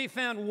you will be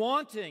found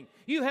wanting.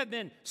 You have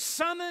been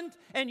summoned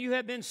and you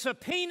have been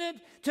subpoenaed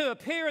to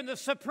appear in the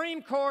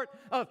Supreme Court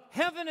of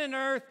heaven and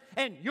earth,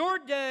 and your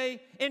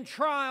day in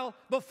trial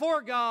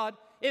before God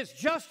is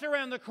just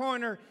around the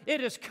corner.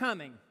 It is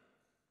coming.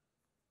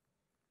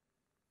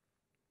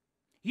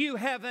 You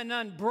have an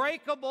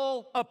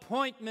unbreakable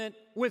appointment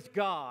with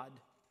God.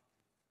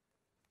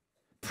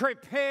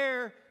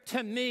 Prepare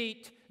to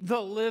meet the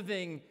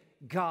living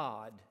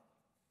God.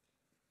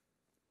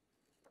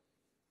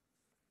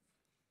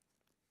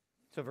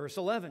 So verse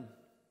 11.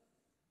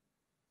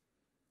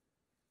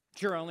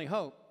 It's your only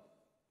hope.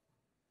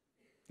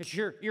 It's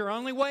your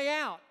only way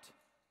out.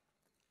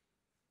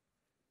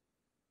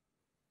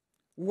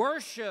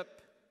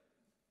 Worship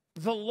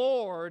the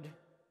Lord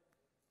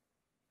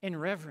in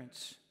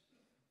reverence.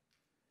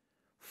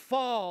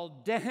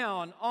 Fall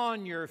down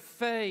on your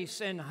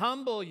face and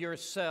humble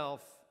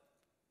yourself.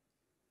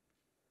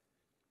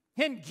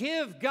 And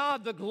give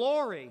God the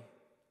glory.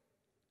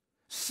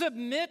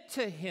 Submit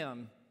to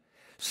Him.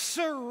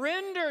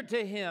 Surrender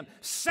to Him.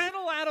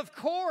 Settle out of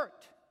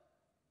court.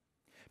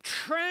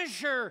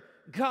 Treasure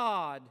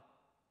God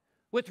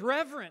with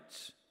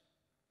reverence,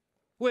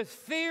 with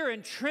fear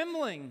and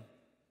trembling,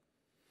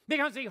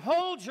 because He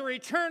holds your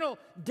eternal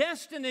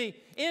destiny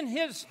in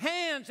His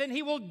hands, and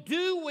He will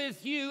do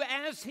with you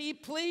as He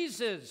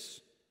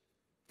pleases.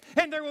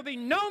 And there will be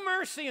no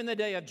mercy in the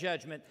day of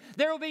judgment.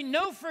 There will be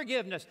no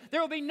forgiveness. There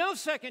will be no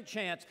second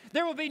chance.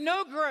 There will be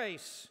no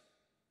grace.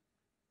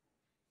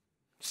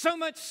 So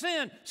much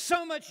sin,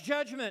 so much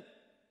judgment.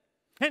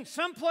 And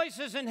some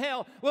places in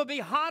hell will be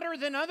hotter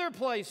than other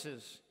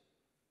places.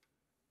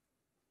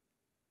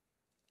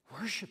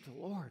 Worship the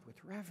Lord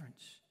with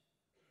reverence.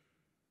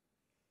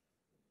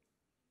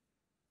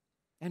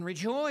 And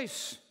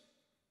rejoice.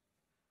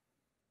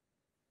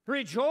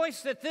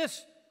 Rejoice that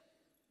this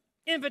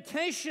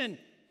invitation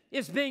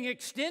is being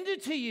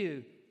extended to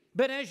you.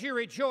 But as you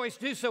rejoice,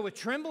 do so with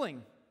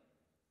trembling.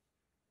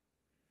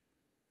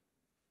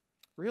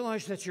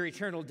 Realize that your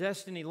eternal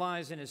destiny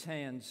lies in His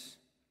hands.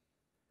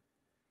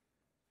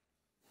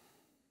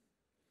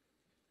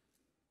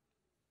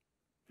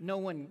 No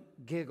one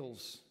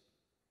giggles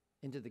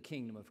into the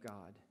kingdom of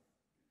God.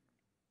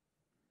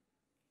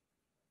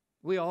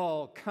 We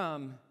all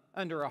come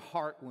under a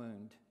heart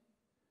wound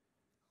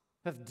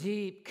of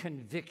deep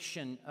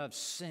conviction of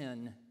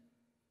sin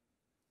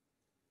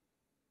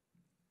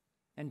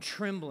and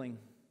trembling.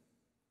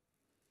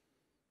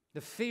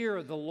 The fear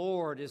of the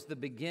Lord is the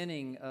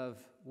beginning of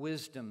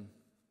wisdom.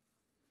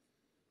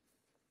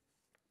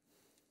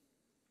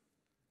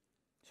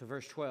 So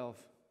verse 12.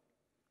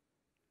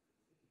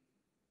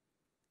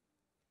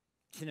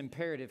 It's an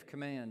imperative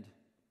command.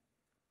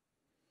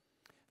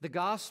 The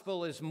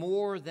gospel is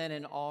more than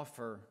an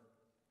offer.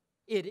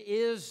 It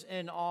is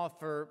an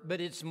offer,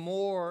 but it's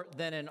more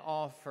than an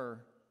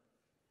offer.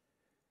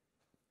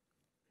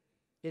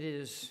 It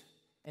is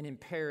an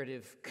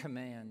imperative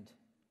command.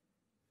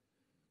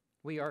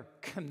 We are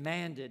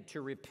commanded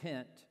to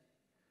repent.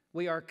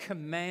 We are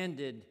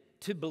commanded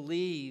to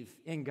believe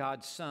in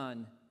God's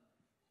Son.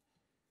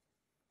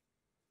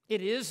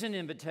 It is an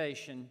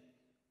invitation,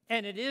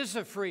 and it is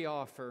a free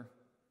offer,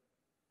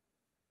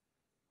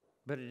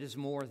 but it is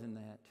more than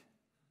that.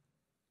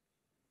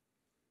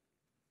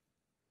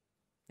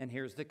 And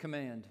here's the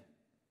command.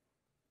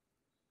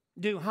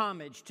 Do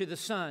homage to the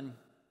Son.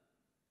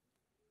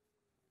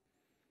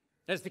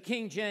 As the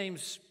King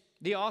James,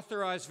 the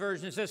Authorized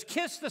Version, says,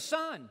 kiss the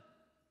Son.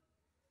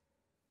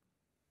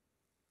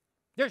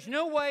 There's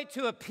no way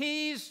to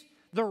appease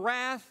the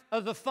wrath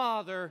of the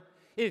Father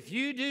if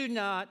you do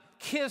not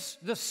kiss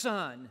the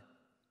Son.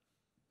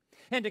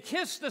 And to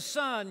kiss the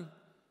Son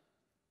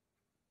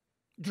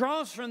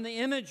draws from the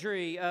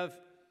imagery of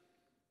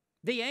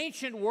the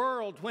ancient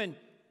world when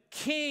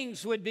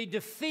kings would be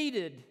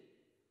defeated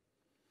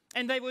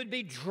and they would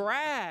be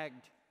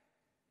dragged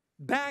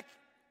back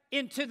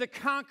into the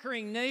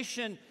conquering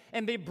nation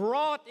and be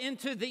brought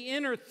into the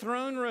inner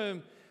throne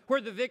room where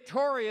the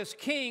victorious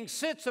king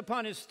sits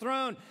upon his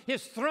throne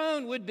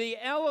would be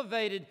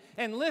elevated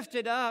and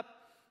lifted up,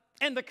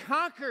 and the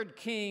conquered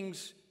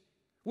kings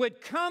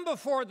would come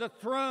before the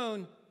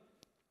throne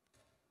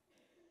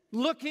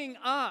looking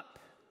up,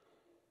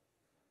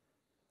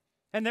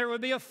 and there would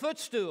be a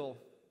footstool,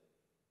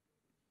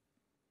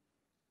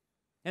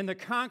 and the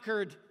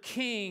conquered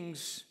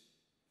kings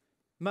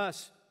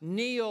must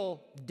kneel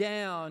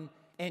down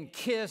and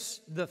kiss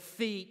the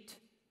feet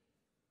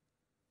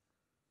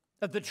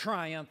of the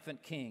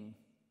triumphant king.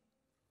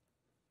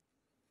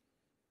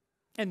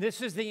 And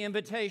this is the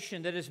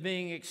invitation that is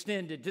being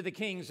extended to the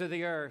kings of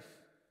the earth,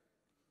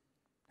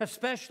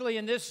 especially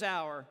in this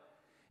hour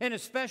and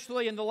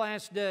especially in the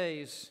last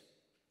days,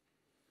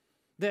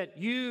 that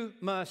you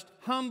must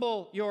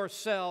humble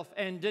yourself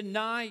and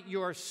deny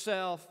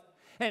yourself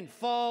and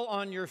fall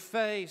on your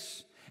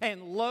face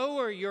and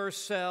lower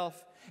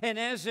yourself and,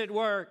 as it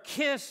were,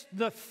 kiss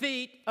the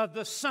feet of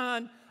the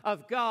Son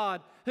of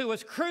God, who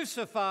was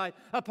crucified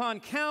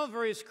upon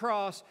Calvary's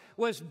cross,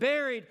 was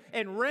buried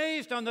and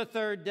raised on the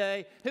third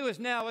day, who is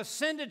now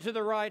ascended to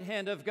the right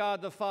hand of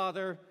God the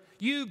Father.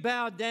 You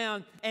bow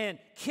down and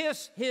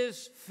kiss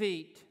His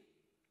feet.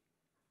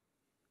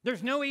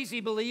 There's no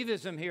easy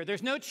believism here.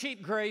 There's no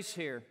cheap grace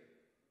here.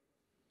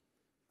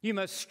 You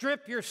must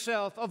strip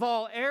yourself of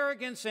all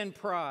arrogance and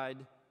pride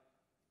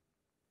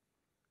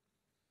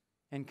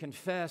and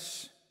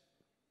confess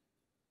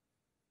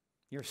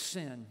your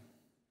sin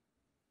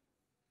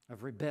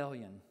of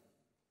rebellion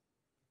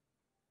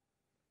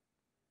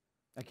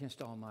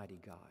against Almighty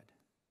God.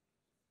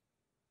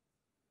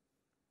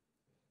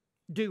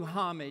 Do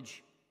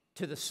homage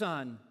to the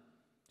Son.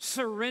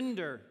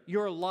 Surrender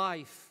your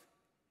life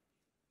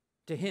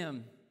to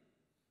Him.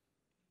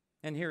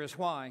 And here is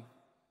why.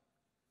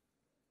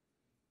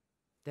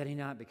 That He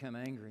not become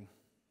angry.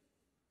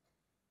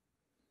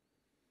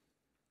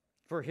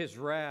 For His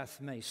wrath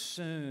may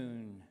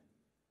soon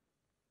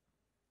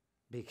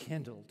be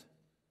kindled.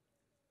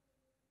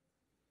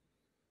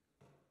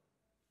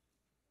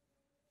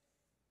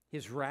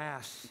 His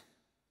wrath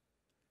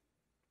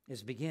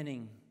is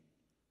beginning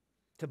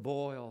to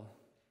boil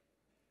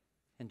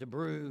and to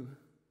brew.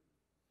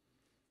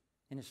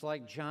 And it's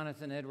like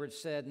Jonathan Edwards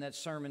said in that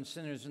sermon,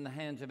 Sinners in the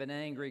Hands of an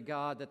Angry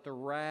God, that the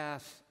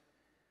wrath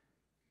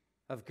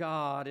of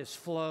God is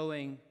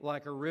flowing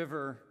like a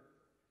river,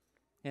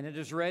 and it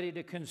is ready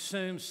to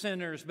consume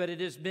sinners, but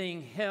it is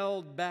being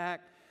held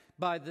back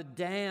by the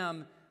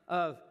dam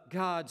of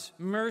God's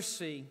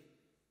mercy.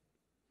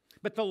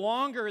 But the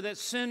longer that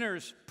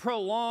sinners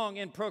prolong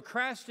and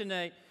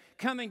procrastinate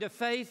coming to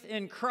faith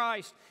in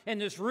Christ,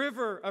 and this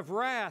river of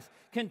wrath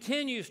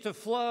continues to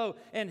flow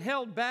and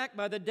held back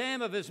by the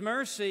dam of His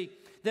mercy,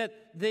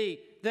 that the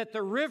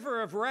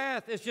river of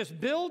wrath is just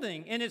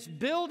building in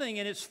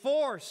its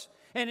force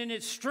and in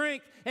its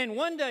strength. And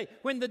one day,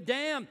 when the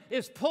dam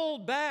is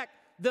pulled back,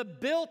 the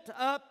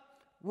built-up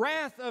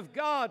wrath of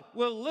God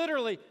will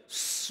literally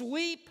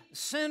sweep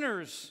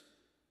sinners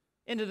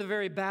into the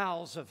very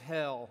bowels of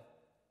hell,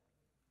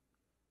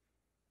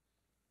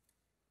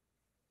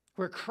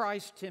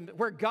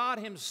 where God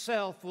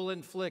Himself will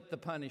inflict the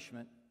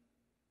punishment.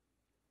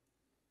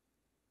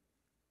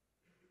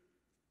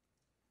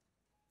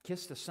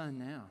 Kiss the Son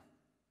now,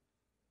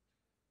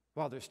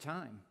 while there's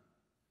time,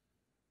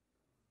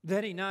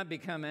 that He not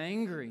become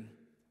angry,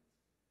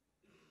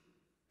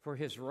 for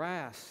His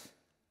wrath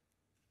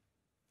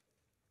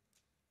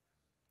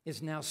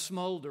is now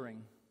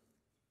smoldering,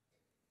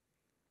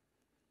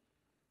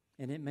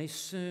 and it may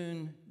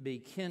soon be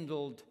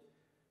kindled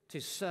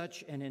to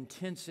such an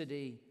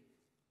intensity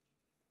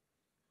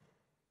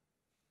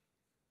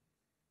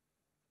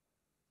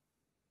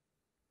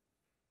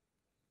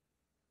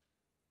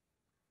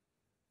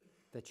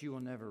that you will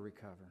never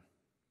recover.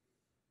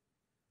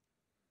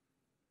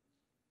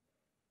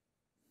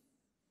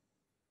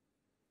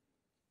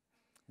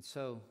 And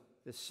so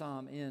this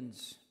psalm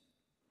ends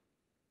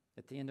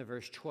at the end of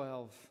verse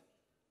 12,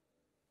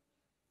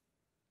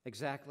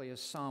 exactly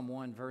as Psalm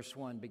 1, verse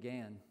 1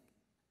 began.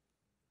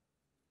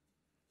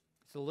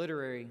 It's a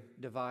literary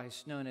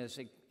device known as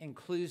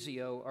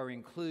inclusio or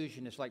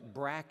inclusion. It's like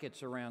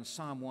brackets around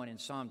Psalm 1 and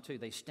Psalm 2.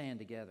 They stand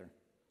together.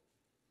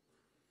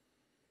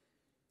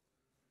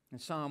 And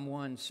Psalm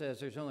 1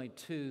 says there's only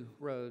two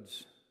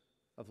roads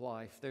of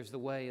life. There's the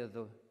way of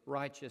the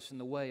righteous and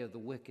the way of the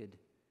wicked.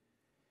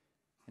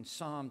 And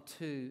Psalm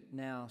 2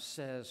 now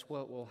says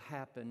what will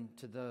happen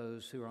to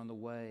those who are on the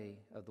way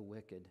of the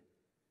wicked.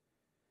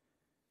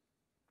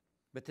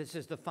 But this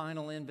is the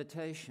final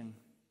invitation,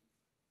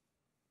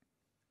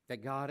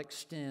 that God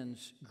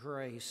extends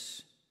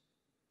grace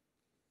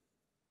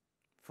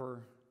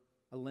for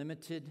a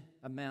limited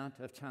amount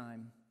of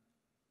time.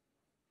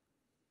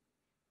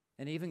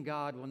 And even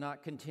God will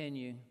not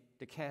continue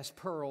to cast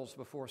pearls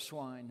before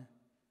swine.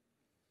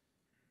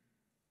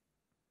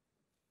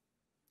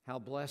 How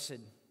blessed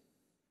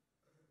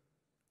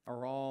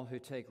are all who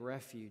take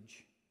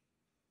refuge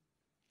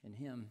in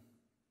Him.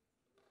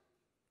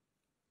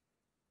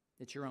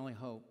 It's your only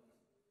hope.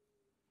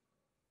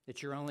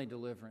 It's your only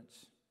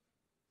deliverance.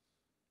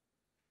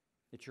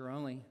 It's your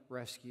only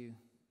rescue.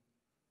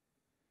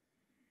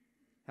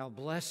 How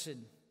blessed,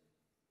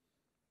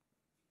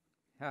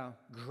 how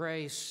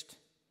graced,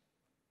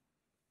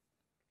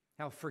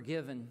 how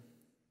forgiven,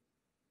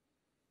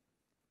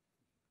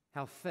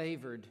 how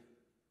favored,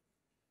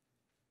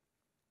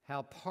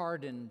 how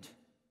pardoned,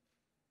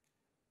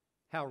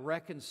 how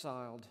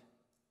reconciled,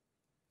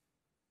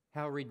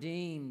 how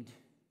redeemed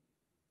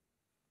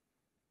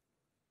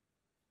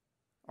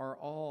are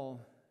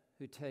all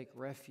who take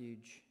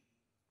refuge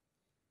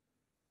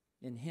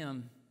in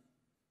Him.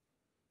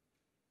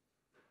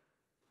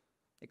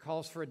 It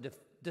calls for a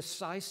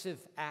decisive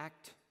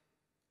act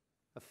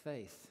of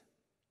faith.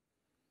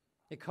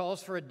 It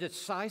calls for a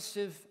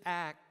decisive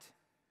act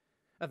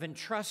of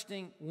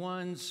entrusting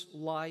one's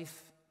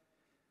life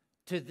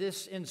to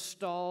this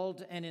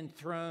installed and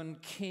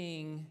enthroned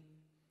King.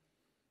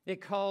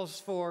 It calls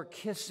for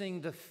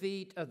kissing the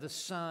feet of the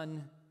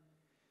Son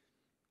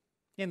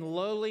in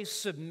lowly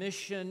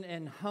submission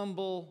and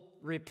humble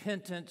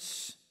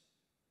repentance.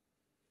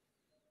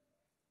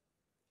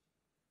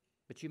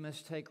 But you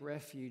must take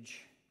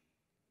refuge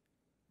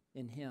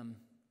in Him,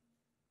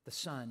 the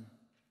Son.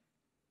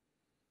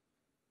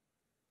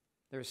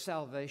 There is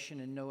salvation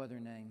in no other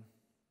name.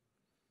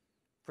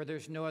 For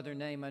there's no other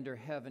name under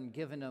heaven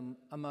given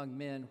among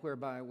men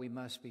whereby we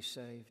must be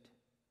saved.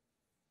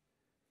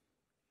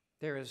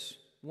 There is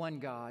one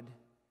God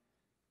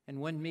and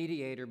one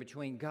mediator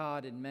between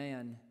God and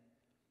man,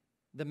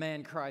 the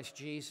man Christ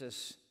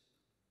Jesus,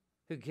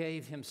 who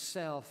gave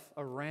Himself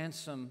a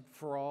ransom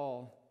for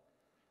all,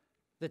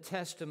 the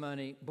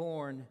testimony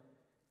born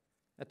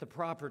at the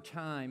proper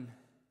time.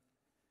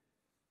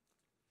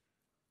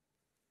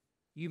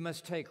 You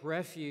must take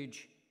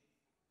refuge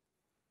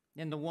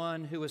in the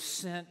one who was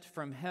sent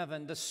from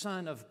heaven, the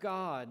Son of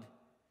God,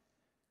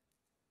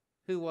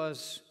 who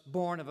was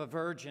born of a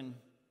virgin,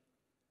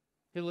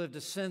 who lived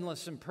a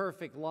sinless and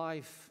perfect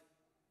life,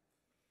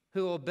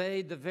 who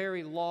obeyed the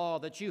very law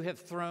that you have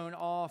thrown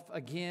off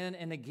again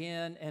and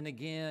again and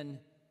again.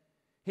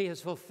 He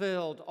has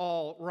fulfilled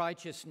all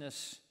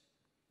righteousness.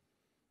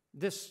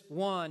 This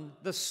one,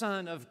 the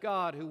Son of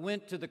God, who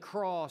went to the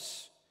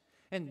cross,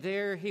 and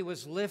there He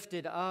was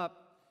lifted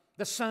up,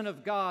 the Son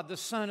of God, the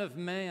Son of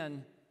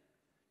Man,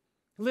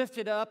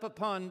 lifted up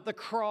upon the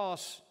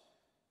cross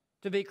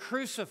to be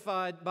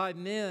crucified by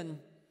men.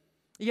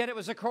 Yet it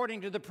was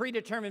according to the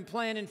predetermined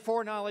plan and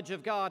foreknowledge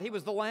of God. He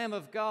was the Lamb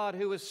of God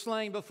who was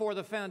slain before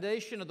the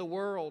foundation of the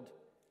world.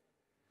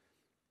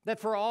 That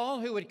for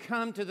all who would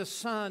come to the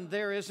Son,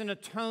 there is an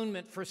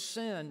atonement for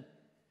sin.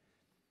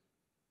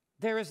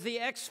 There is the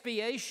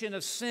expiation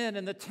of sin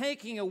and the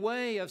taking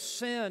away of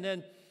sin,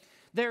 and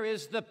there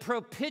is the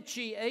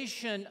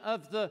propitiation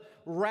of the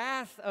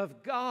wrath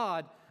of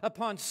God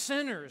upon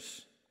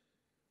sinners.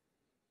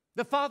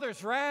 The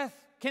Father's wrath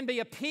can be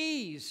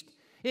appeased.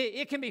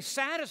 It can be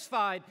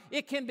satisfied.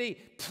 It can be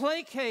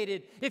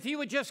placated if you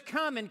would just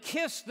come and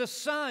kiss the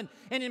Son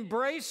and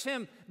embrace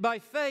Him by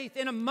faith.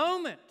 In a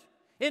moment,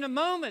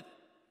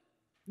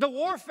 the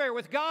warfare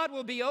with God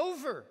will be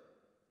over.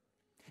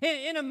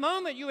 In a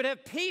moment, you would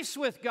have peace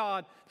with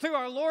God through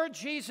our Lord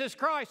Jesus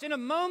Christ. In a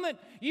moment,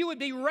 you would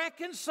be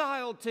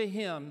reconciled to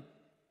Him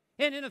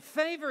and in a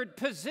favored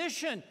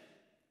position.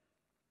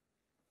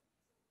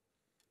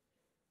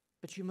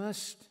 But you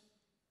must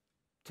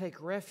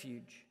take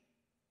refuge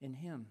in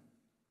Him.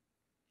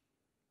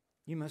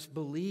 You must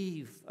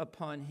believe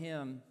upon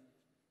Him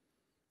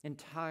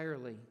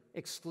entirely,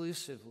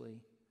 exclusively,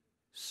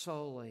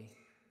 solely.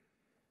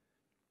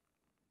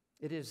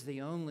 It is the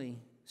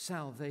only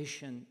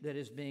salvation that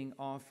is being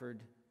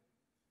offered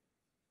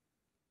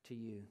to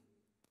you.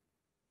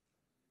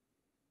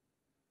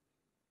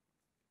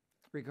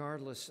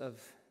 Regardless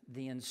of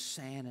the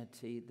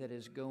insanity that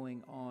is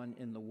going on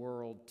in the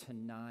world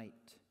tonight,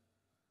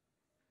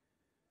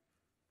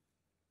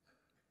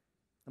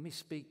 let me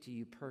speak to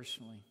you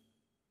personally.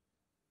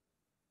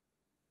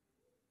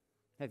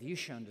 Have you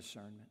shown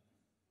discernment?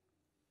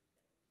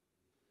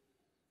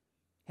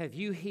 Have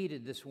you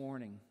heeded this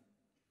warning?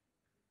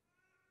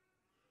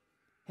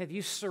 Have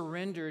you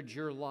surrendered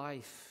your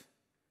life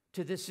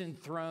to this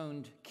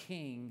enthroned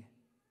King?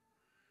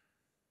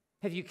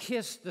 Have you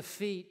kissed the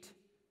feet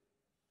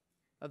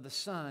of the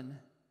Son?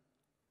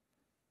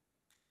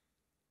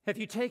 Have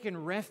you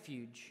taken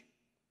refuge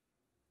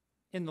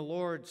in the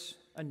Lord's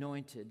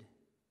anointed?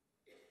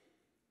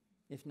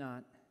 If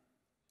not,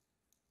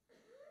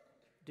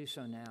 do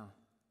so now.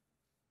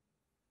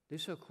 Do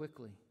so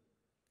quickly,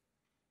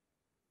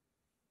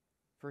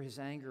 for His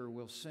anger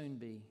will soon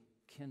be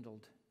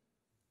kindled.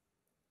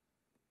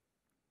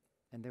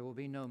 And there will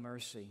be no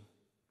mercy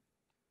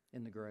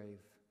in the grave.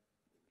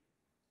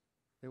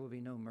 There will be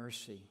no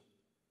mercy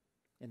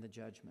in the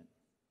judgment.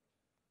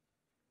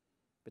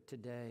 But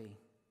today,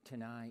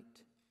 tonight,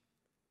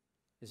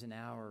 is an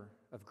hour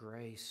of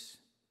grace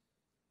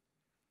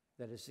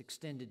that is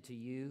extended to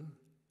you.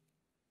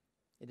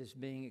 It is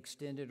being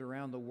extended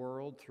around the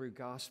world through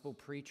gospel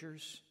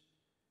preachers,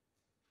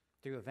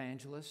 through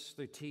evangelists,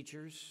 through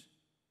teachers,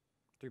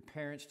 through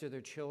parents to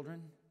their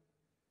children.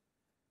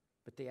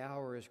 But the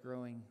hour is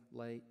growing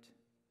late,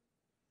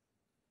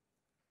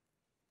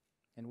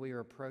 and we are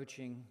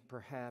approaching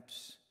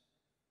perhaps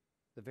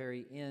the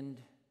very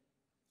end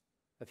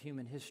of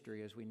human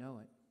history as we know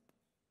it.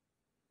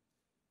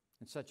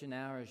 In such an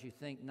hour as you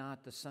think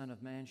not, the Son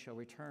of Man shall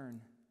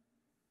return,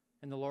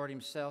 and the Lord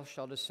himself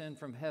shall descend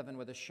from heaven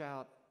with a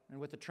shout, and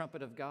with the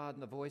trumpet of God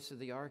and the voice of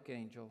the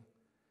archangel.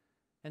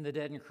 And the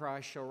dead in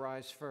Christ shall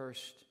rise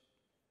first.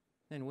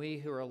 Then we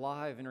who are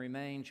alive and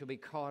remain shall be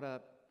caught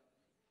up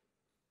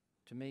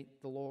to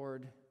meet the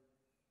Lord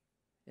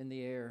in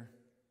the air.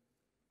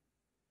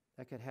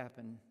 That could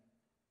happen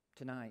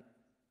tonight.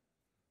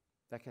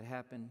 That could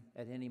happen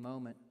at any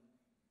moment.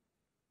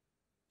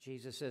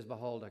 Jesus says,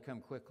 "Behold, I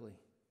come quickly,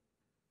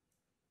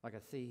 like a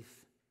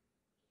thief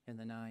in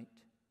the night,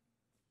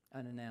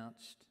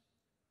 unannounced,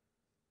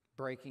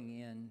 breaking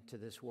into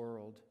this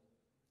world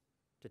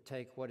to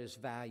take what is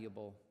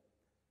valuable,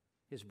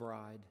 his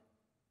bride,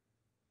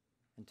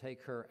 and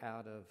take her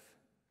out of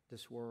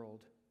this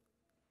world.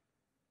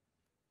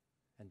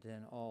 And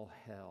then all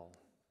hell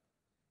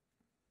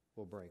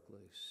will break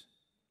loose."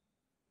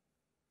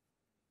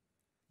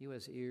 You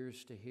has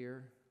ears to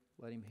hear,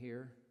 let him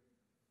hear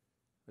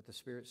what the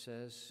Spirit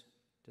says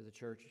to the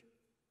church.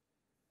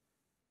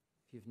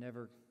 If you've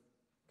never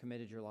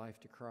committed your life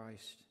to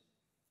Christ,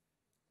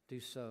 do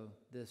so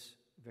this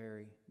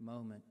very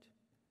moment.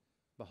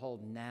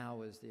 Behold,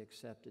 now is the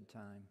accepted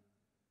time.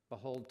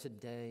 Behold,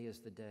 today is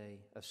the day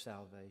of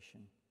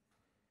salvation.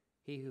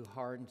 He who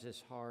hardens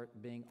his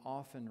heart, being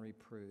often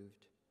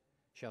reproved,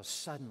 shall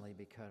suddenly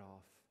be cut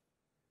off,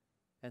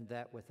 and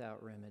that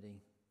without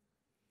remedy.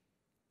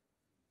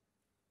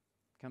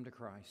 Come to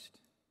Christ.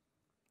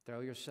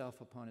 Throw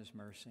yourself upon his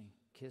mercy.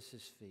 Kiss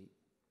his feet.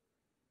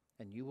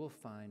 And you will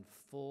find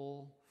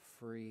full,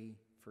 free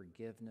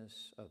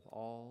forgiveness of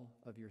all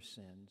of your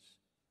sins.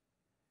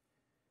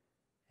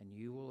 And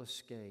you will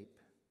escape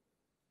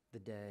the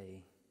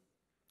day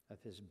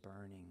of his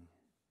burning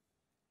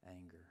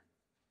anger.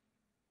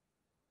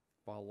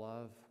 While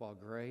love, while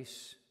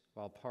grace,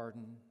 while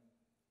pardon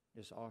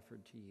is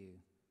offered to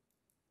you,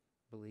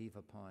 believe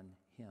upon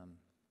him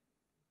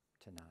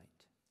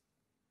tonight.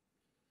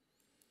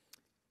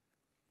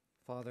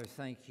 Father,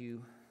 thank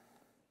you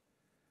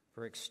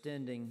for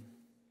extending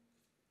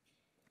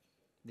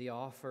the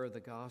offer of the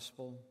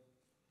gospel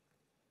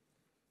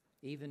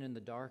even in the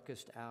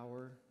darkest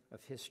hour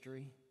of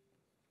history.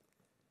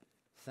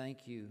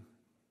 Thank you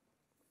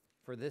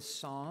for this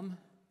psalm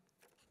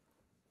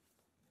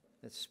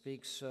that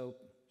speaks so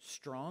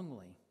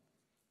strongly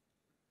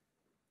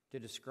to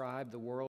describe the world